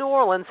Sheraton in New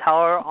Orleans,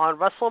 however, on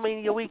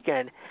WrestleMania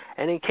weekend.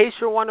 And in case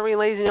you're wondering,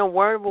 ladies and gentlemen,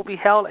 where it will be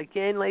held,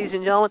 again, ladies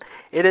and gentlemen,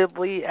 it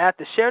will be at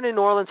the Sheraton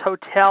New Orleans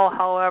Hotel,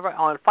 however,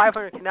 on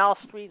 500 Canal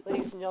Street,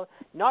 ladies and gentlemen,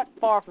 not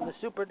far from the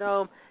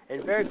Superdome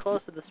and very close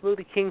to the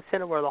Smoothie King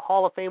Center, where the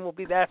Hall of Fame will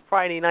be that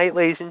Friday night,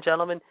 ladies and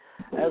gentlemen,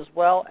 as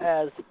well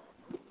as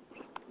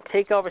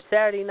TakeOver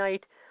Saturday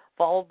night,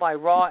 followed by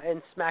Raw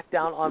and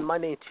SmackDown on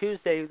Monday and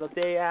Tuesday, the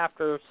day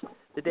after,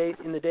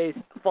 in the days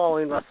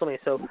following WrestleMania.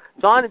 So,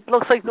 John, it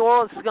looks like New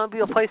Orleans is going to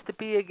be a place to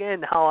be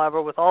again,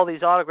 however, with all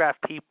these autograph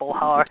people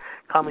who are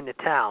coming to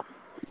town.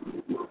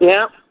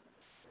 Yeah.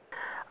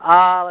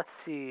 Let's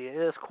see.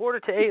 It is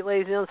 7:45,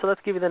 ladies and gentlemen, so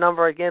let's give you the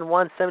number again,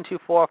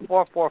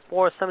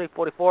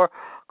 1-724-444-7044.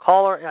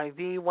 Caller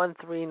ID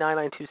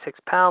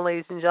 139926#,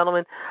 ladies and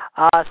gentlemen.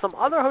 Some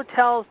other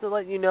hotels to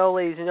let you know,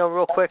 ladies and gentlemen,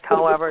 real quick,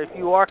 however, if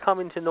you are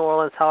coming to New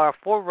Orleans, however,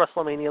 for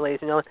WrestleMania, ladies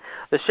and gentlemen,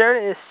 the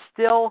Sheraton is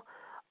still,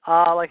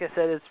 like I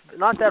said, it's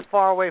not that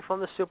far away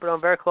from the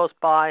Superdome, very close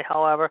by,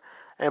 however,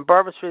 and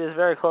Bourbon Street is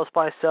very close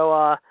by,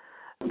 so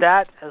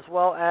that, as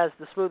well as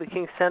the Smoothie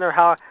King Center,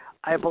 however,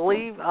 I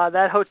believe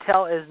that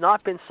hotel has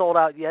not been sold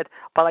out yet,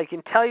 but I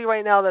can tell you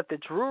right now that the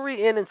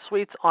Drury Inn and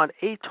Suites on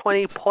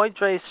 820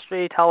 Poydras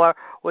Street, however,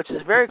 which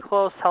is very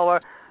close,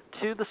 however,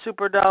 to the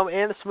Superdome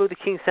and the Smoothie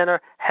King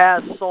Center,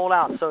 has sold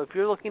out. So if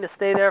you're looking to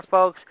stay there,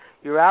 folks,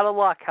 you're out of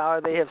luck,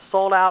 however. They have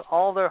sold out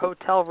all their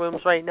hotel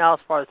rooms right now as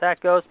far as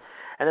that goes.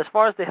 And as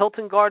far as the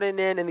Hilton Garden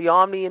Inn and the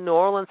Omni in New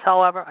Orleans,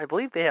 however, I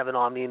believe they have an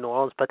Omni in New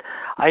Orleans, but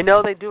I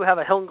know they do have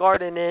a Hilton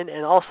Garden Inn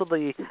and also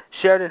the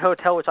Sheraton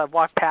Hotel, which I've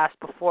walked past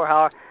before,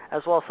 however,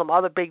 as well as some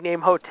other big-name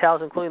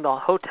hotels, including the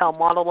Hotel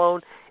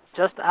Montalone,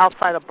 just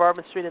outside of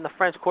Bourbon Street in the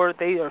French Quarter.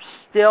 They are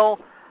still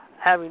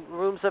having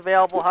rooms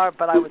available, however,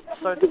 but I would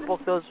start to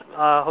book those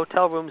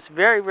hotel rooms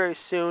very, very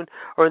soon,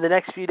 or in the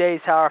next few days,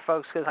 however,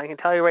 folks, because I can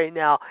tell you right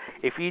now,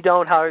 if you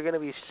don't, however, you're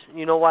going to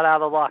be,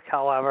 out of luck,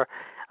 however.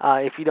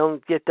 If you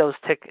don't get those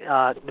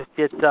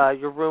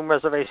your room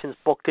reservations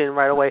booked in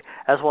right away,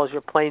 as well as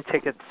your plane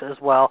tickets as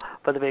well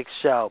for the big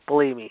show.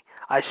 Believe me,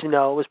 I should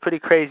know. It was pretty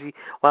crazy.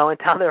 When I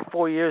went down there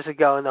 4 years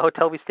ago, and the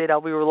hotel we stayed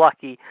at, we were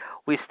lucky.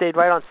 We stayed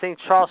right on St.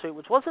 Charles Street,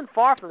 which wasn't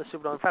far from the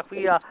Superdome. In fact,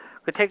 we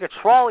could take a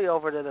trolley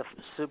over to the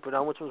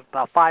Superdome, which was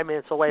about 5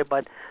 minutes away.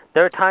 But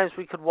there are times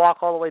we could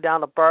walk all the way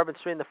down to Bourbon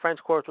Street in the French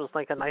Quarter, which was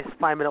like a nice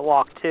 5-minute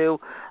walk, too.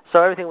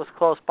 So everything was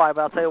close by.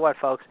 But I'll tell you what,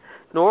 folks.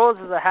 New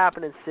Orleans is a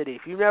happening city.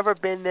 If you've never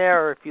been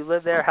there, or if you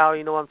live there, how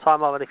you know what I'm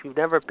talking about. But if you've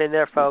never been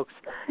there, folks,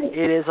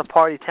 it is a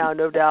party town,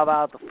 no doubt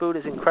about it. The food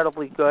is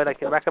incredibly good. I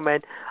can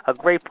recommend a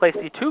great place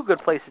to eat, 2 good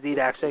places to eat,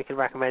 actually, I can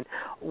recommend.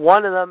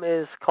 One of them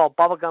is called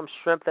Bubblegum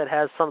Shrimp that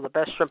has some of the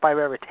best shrimp I've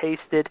ever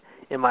tasted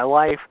in my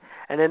life.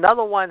 And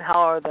another one,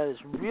 however, that is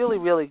really,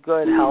 really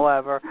good,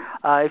 however,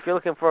 if you're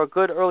looking for a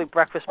good early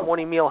breakfast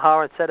morning meal,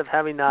 however, instead of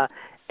having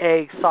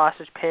eggs,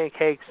 sausage,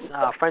 pancakes,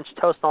 French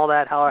toast, and all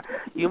that, however,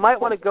 you might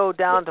want to go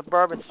down to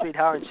Bourbon Street,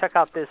 however, and check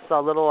out this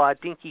little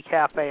dinky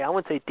cafe. I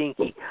wouldn't say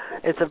dinky.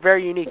 It's a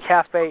very unique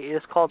cafe. It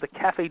is called the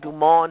Café du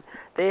Monde.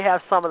 They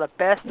have some of the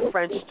best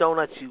French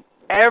donuts you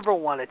ever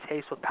want to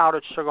taste with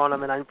powdered sugar on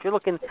them. And if you're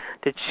looking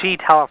to cheat,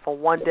 however, for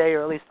one day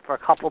or at least for a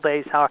couple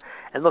days, however,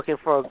 and looking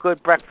for a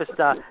good breakfast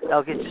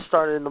that'll get you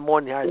started in the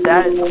morning, however,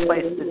 that is the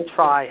place to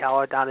try,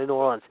 however, down in New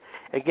Orleans.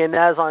 Again,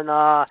 that is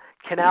on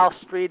Canal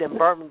Street and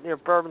near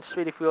Bourbon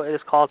Street, if you will. It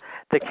is called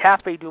the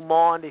Café du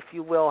Monde, if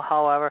you will,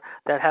 however,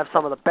 that have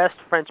some of the best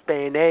French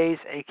beignets,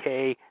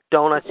 a.k.a.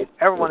 donuts you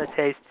ever want to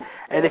taste.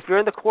 And if you're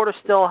in the quarter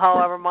still,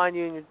 however, mind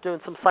you, and you're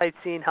doing some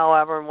sightseeing,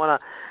 however, and want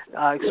to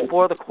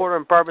explore the quarter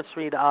in Bourbon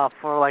Street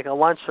for like a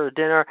lunch or a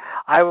dinner,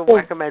 I would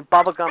recommend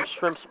Bubblegum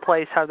Shrimp's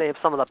place. How they have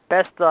some of the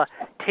best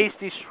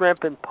tasty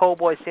shrimp and po'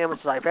 boy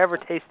sandwiches I've ever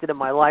tasted in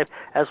my life,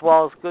 as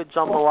well as good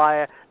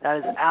jambalaya. That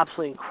is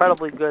absolutely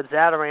incredibly good.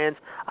 Zatarans,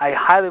 I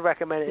highly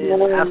recommend it. It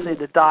is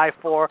absolutely to die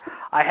for.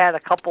 I had a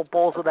couple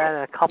bowls of that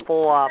and a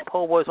couple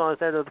po' boys when I was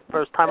there the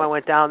first time I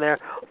went down there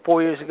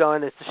 4 years ago,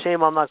 and it's a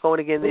shame I'm not going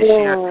again this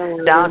year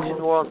down to New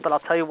Orleans. But I'll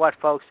tell you what,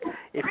 folks,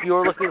 if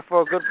you're looking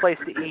for a good place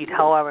to eat,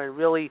 however, and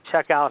really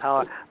check out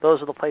how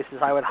those are the places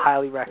I would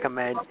highly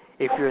recommend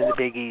if you're in the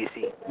Big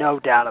Easy. No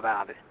doubt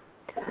about it.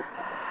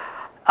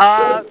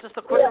 Just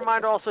a quick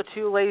reminder also,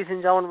 too, ladies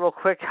and gentlemen, real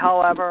quick,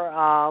 however,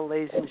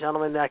 ladies and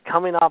gentlemen, that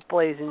coming up,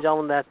 ladies and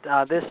gentlemen,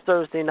 that this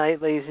Thursday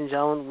night, ladies and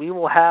gentlemen, we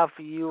will have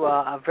for you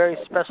a very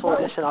special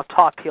edition of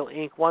Top Heel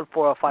Inc.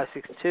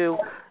 140562.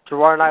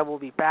 Gerard and I will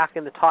be back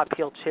in the top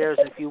heel chairs,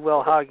 if you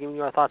will, giving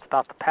you our thoughts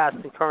about the past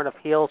and current of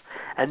heels.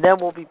 And then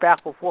we'll be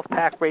back with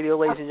Wolfpack Radio,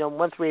 ladies and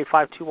gentlemen,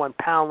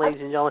 138521#,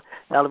 ladies and gentlemen.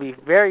 That'll be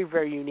very,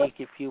 very unique,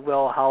 if you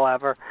will,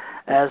 however,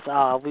 as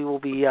we will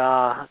be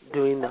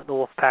doing the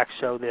Wolfpack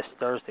show this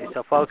Thursday.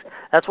 So, folks,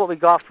 that's what we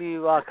got for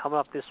you coming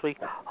up this week.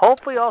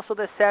 Hopefully also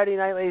this Saturday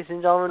night, ladies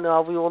and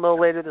gentlemen, we will know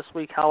later this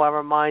week,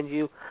 however, mind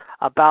you,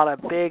 about a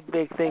big,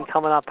 big thing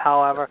coming up,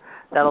 however.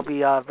 That'll be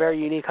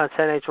very unique on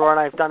Saturday night. Gerard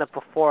and I have done it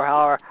before,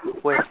 however,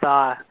 with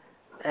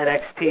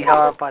NXT,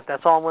 however, but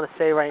that's all I'm going to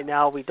say right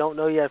now. We don't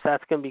know yet if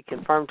that's going to be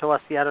confirmed to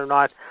us yet or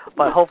not,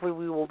 but hopefully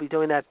we will be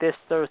doing that this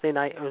Thursday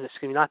night, or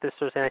excuse me, not this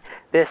Thursday night,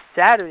 this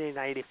Saturday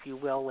night, if you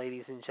will,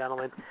 ladies and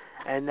gentlemen,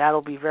 and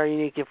that'll be very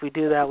unique. If we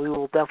do that, we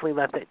will definitely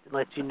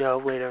let you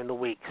know later in the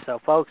week. So,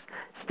 folks,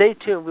 stay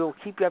tuned. We will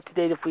keep you up to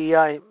date if we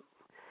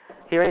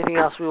hear anything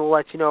else, we will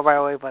let you know right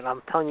away, but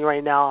I'm telling you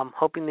right now, I'm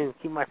hoping to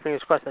keep my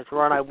fingers crossed that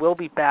Gerard and I will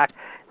be back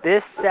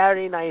this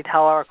Saturday night,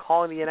 however,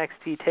 calling the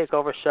NXT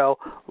TakeOver show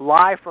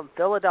live from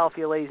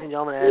Philadelphia, ladies and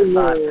gentlemen,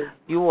 as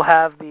you will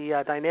have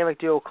the dynamic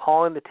duo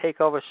calling the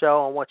TakeOver show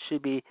on what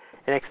should be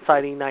an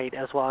exciting night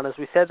as well. And as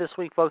we said this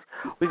week, folks,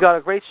 we got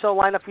a great show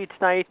lined up for you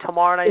tonight,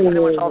 tomorrow night, pretty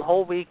much all the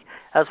whole week,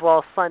 as well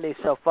as Sunday.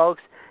 So,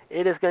 folks,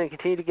 it is going to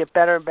continue to get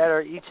better and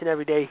better each and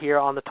every day here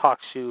on the Talk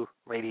Shoe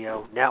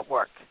Radio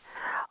Network.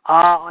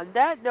 On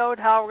that note,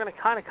 however, we're going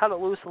to kind of cut it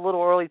loose a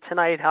little early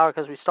tonight, however,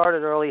 because we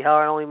started early,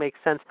 however, it only makes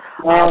sense.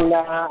 And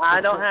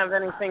I don't have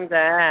anything to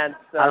add.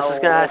 So. I was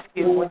just going to ask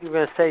you what you were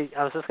going to say.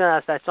 I was just going to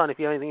ask that, Sean, if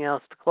you have anything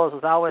else to close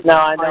us out with. No,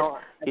 I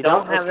don't. You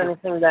don't have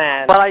anything to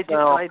add. But I do.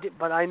 So.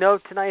 But I know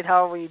tonight,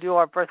 however, when you do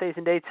our birthdays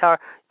and dates,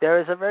 however,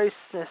 there is a very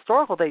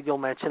historical date you'll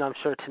mention, I'm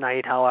sure,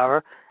 tonight,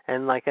 however.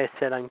 And like I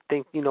said, I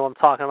think you know what I'm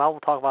talking about. We'll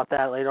talk about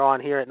that later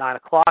on here at 9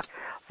 o'clock.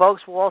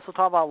 Folks, we'll also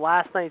talk about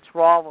last night's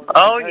Raw.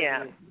 Oh,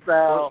 yeah.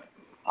 So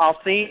I'll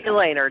see you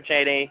later,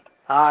 JD.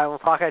 All right, we'll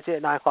talk at you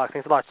at 9 o'clock.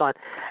 Thanks a lot, Sean.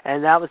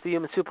 And that was the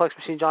Human Suplex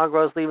Machine. John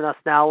Gross leaving us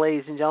now,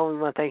 ladies and gentlemen.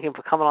 We want to thank him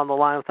for coming on the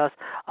line with us.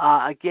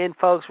 Again,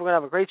 folks, we're going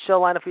to have a great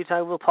show lined up for you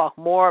tonight. We'll talk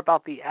more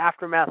about the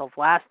aftermath of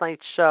last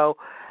night's show,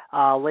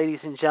 ladies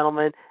and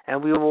gentlemen,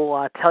 and we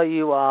will tell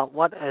you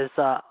what is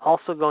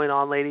also going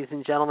on, ladies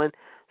and gentlemen.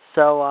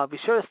 So be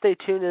sure to stay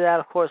tuned to that.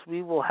 Of course,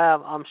 we will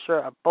have, I'm sure,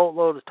 a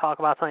boatload to talk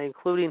about tonight,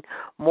 including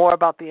more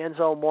about the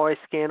Enzo Amore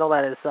scandal.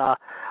 That is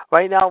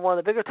right now one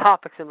of the bigger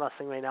topics in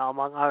wrestling right now,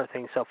 among other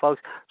things. So,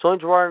 folks, join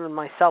Gerard and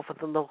myself with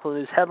the local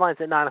news headlines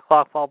at 9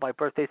 o'clock, followed by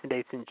birthdays and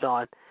dates, and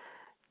John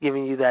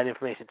giving you that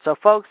information. So,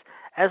 folks,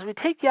 as we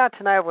take you out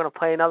tonight, we're going to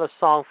play another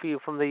song for you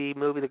from the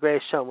movie The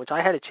Greatest Showman, which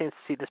I had a chance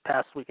to see this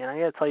past weekend. I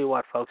got to tell you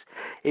what, folks,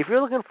 if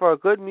you're looking for a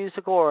good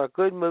musical or a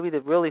good movie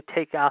that really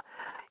take out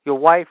your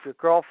wife, your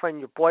girlfriend,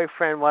 your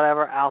boyfriend,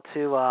 whatever, out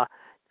to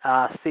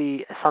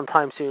see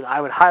sometime soon,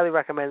 I would highly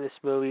recommend this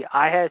movie.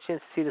 I had a chance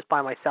to see this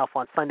by myself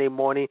on Sunday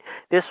morning.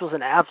 This was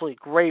an absolutely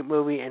great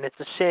movie, and it's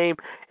a shame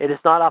it is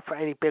not up for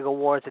any big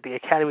awards at the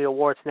Academy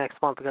Awards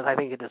next month because I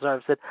think it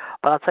deserves it.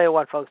 But I'll tell you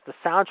what, folks, the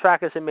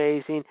soundtrack is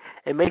amazing.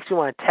 It makes you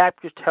want to tap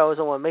your toes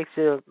and what makes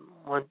you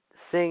want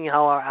sing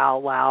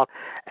out loud.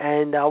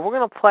 And we're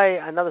going to play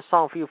another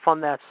song for you from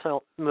that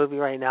movie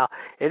right now.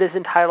 It is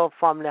entitled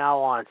From Now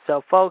On.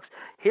 So, folks,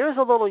 here's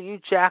a little Hugh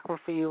Jackman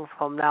for you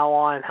from now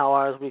on.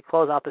 However, as we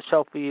close out the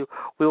show for you,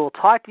 we will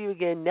talk to you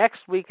again next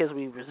week as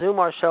we resume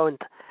our show and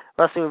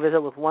Wrestling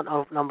Revisit with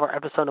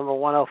episode number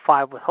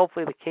 105, with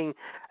hopefully the King,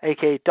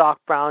 a.k.a. Doc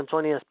Brown,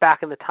 joining us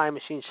back in the Time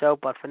Machine show.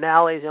 But for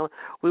now, ladies and gentlemen,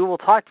 we will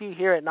talk to you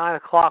here at 9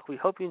 o'clock. We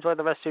hope you enjoy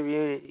the rest of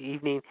your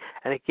evening.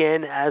 And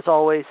again, as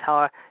always,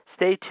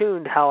 stay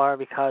tuned, however,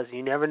 because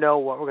you never know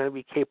what we're going to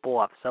be capable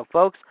of. So,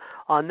 folks,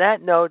 on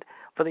that note,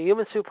 for the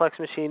Human Suplex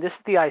Machine, this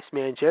is the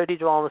Iceman, Jared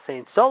DeGirolamo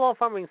saying so long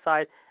from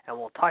ringside, and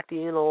we'll talk to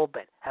you in a little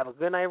bit. Have a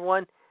good night,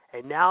 everyone.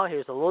 And now,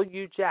 here's a little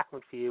Hugh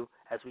Jackman for you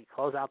as we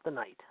close out the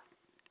night.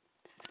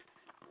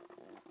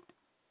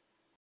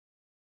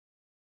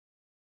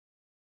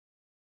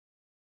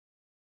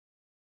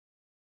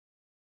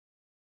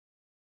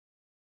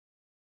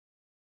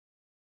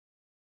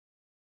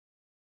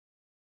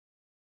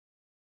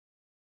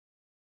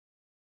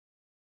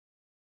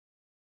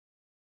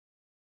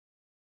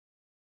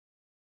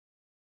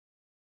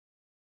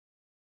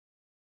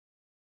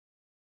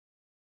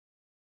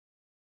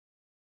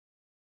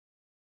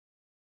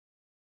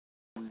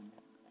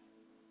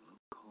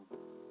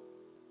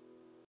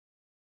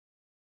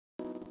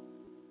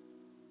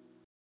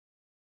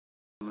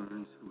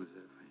 Learns who was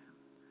there for him.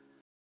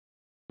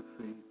 The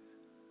faith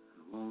and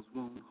the walls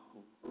won't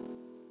hold.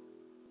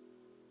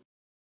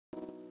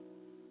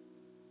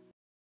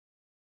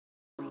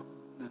 From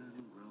that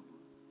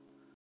rubble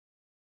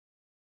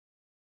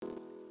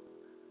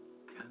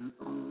can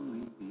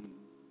only be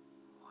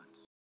once.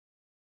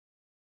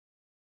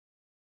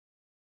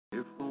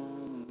 If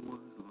all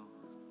was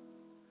lost,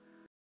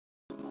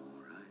 the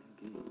more I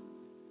gained,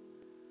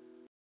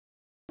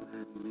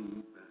 led me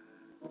back.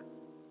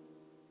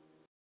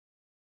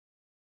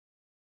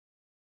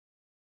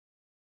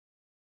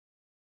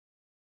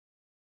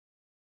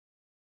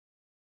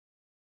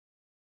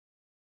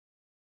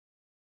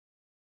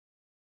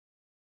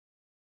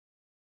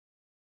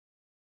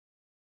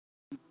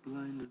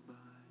 Blinded by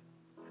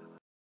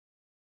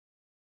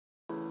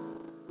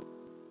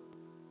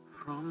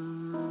from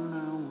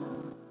now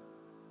on,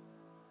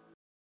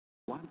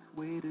 once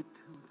waited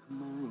till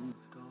tomorrow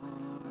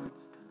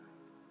starts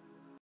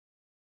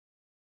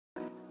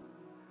tonight.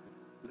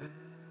 Let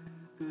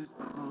this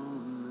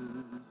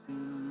promise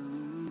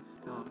in me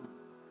start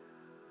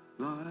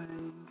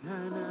like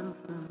an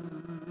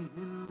anthem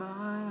in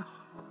my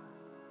heart.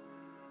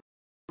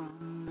 From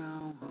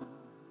now on,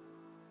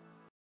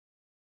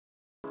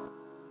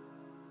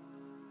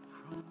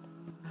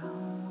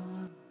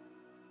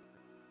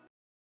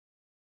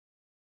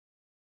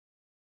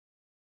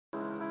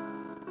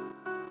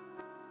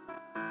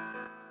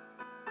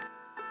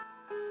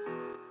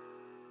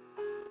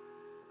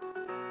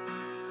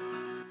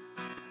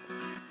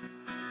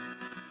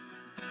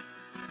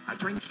 I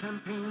drank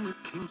champagne with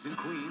kings and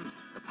queens.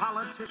 The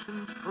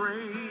politicians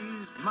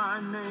praised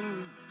my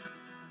name.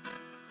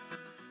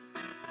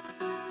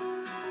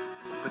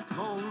 But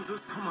those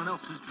are someone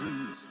else's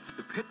dreams,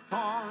 the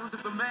pitfalls of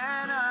the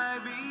man I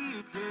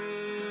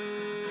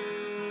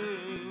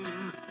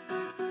became.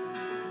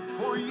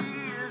 For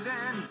years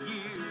and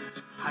years,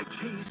 I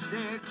chased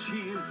their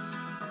cheers.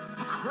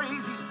 A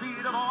crazy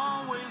speed of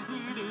always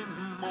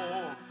needing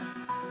more.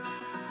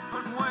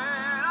 But when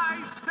I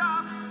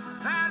stop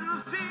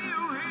and see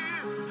you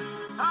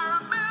here, I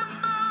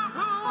remember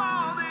who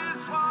all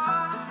this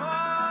was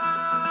for.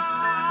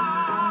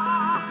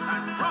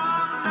 And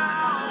from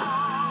now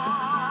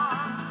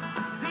on,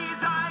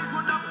 these eyes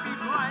will not be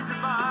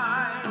blinded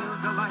by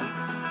the light.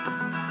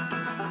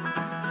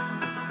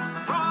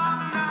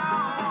 From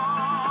now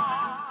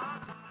on,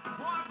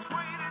 won't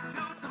wait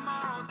until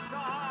tomorrow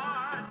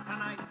starts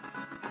tonight.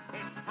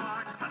 It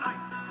starts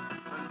tonight.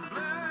 And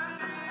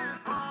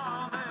blended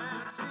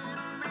promise in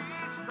me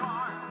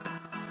starts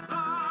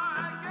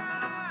like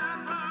an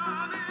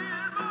anthem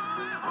in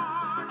my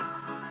heart.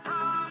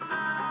 From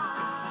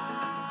now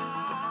on,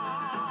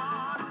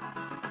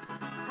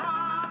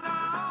 from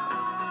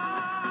now on,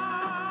 from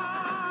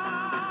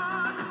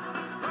now on.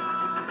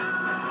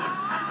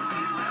 And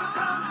we will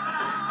come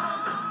back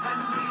home,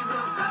 and we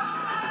will come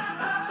back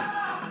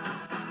home,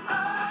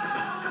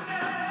 home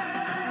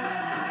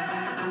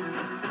again.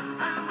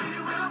 And we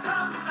will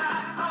come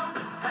back home,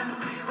 and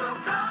we will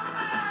come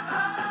back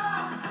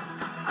home,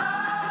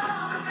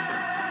 home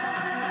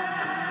again.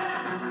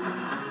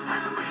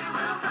 And we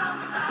will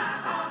come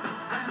back home,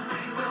 and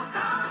we will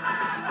come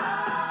back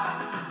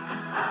home, home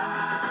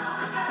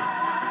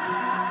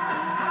again.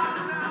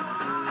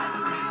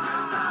 And we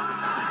will come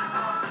back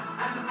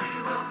home, and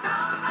we will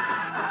come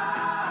back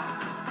home,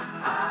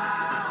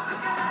 home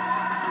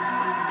again.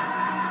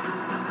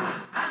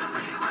 And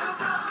we will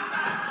come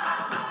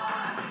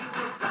back home,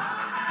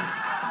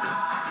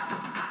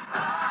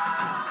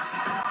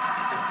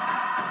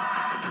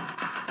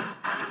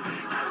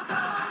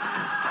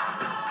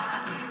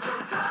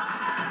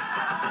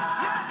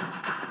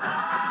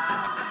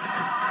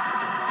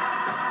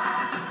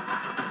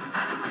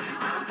 and we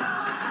will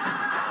come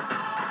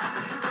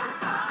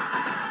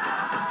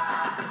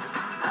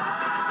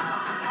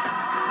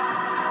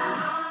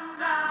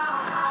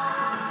back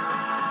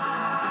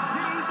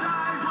These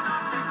eyes will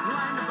not be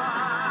blinded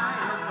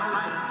by the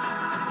light.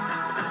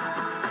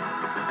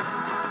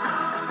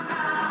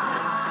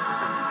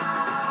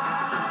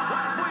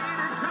 Won't wait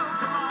until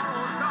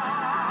tomorrow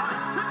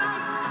starts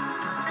tonight.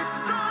 It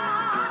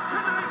starts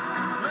tonight.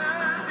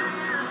 Let the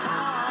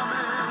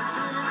promise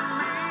in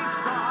me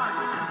start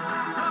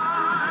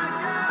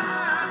like an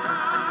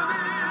anthem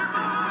in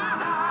my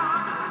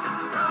heart.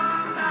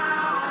 From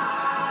now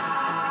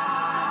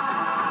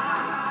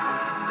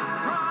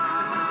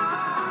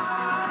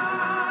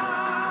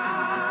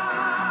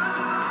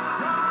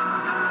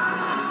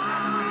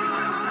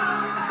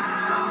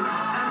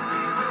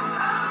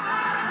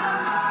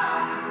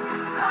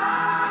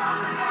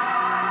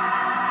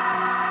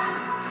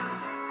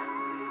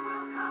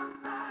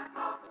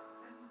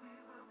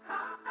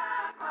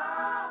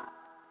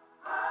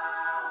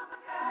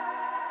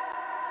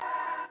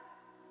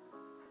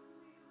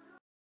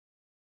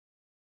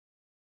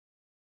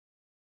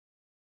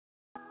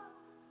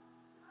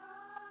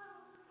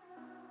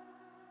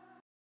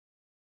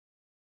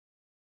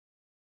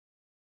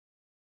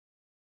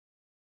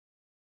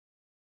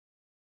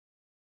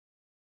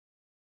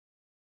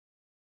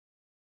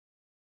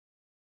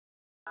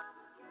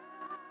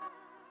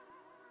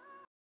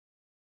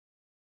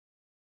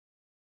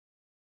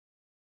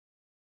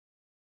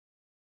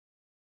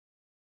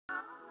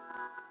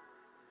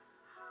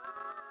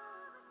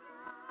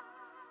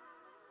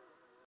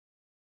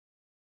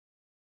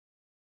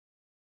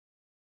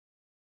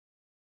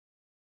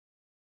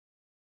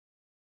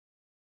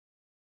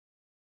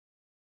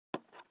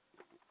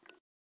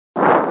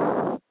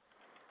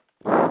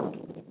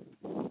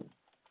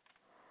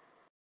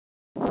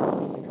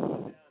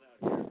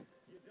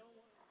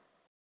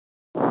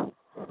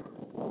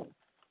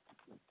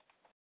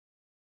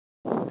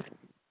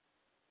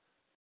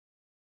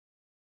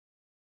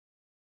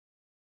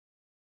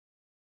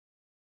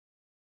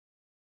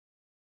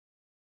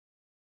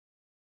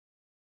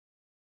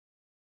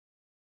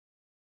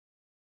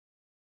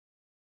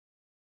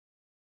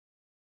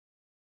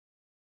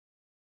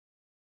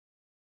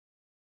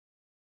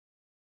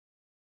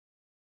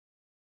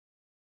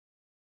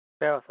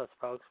Bear with us,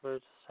 folks. We're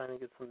just trying to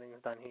get some things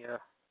done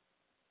here.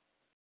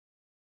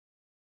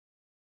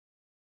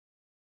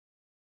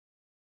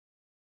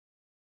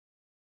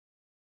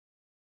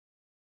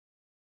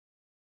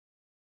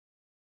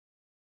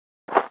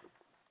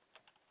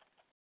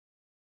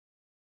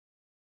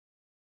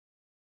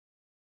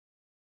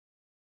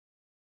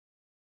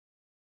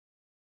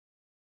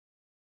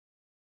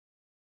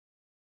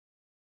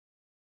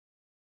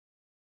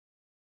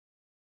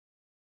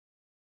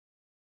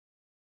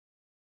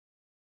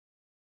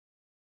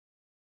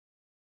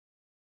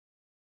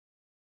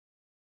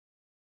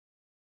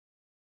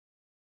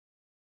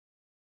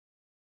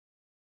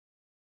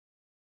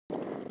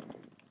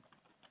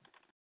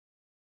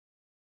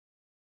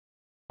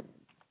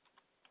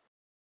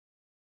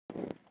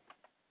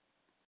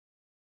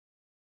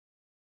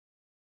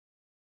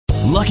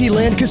 Lucky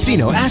Land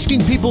Casino, asking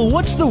people,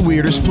 what's the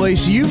weirdest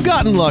place you've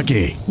gotten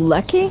lucky?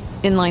 Lucky?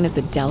 In line at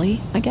the deli,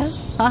 I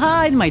guess?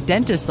 Aha, in my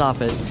dentist's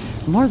office.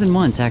 More than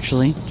once,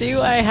 actually. Do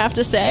I have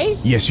to say?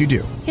 Yes, you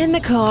do. In the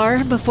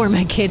car before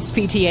my kids'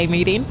 PTA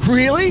meeting.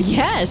 Really?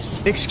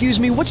 Yes. Excuse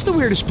me, what's the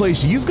weirdest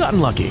place you've gotten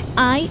lucky?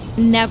 I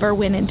never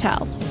win and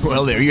tell.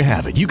 Well, there you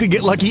have it. You can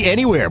get lucky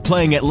anywhere,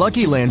 playing at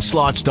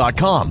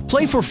LuckyLandSlots.com.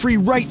 Play for free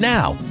right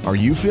now. Are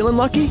you feeling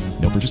lucky?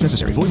 No purchase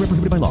necessary. Void where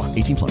prohibited by law.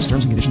 18+.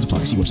 Terms and conditions apply.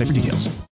 See website for details.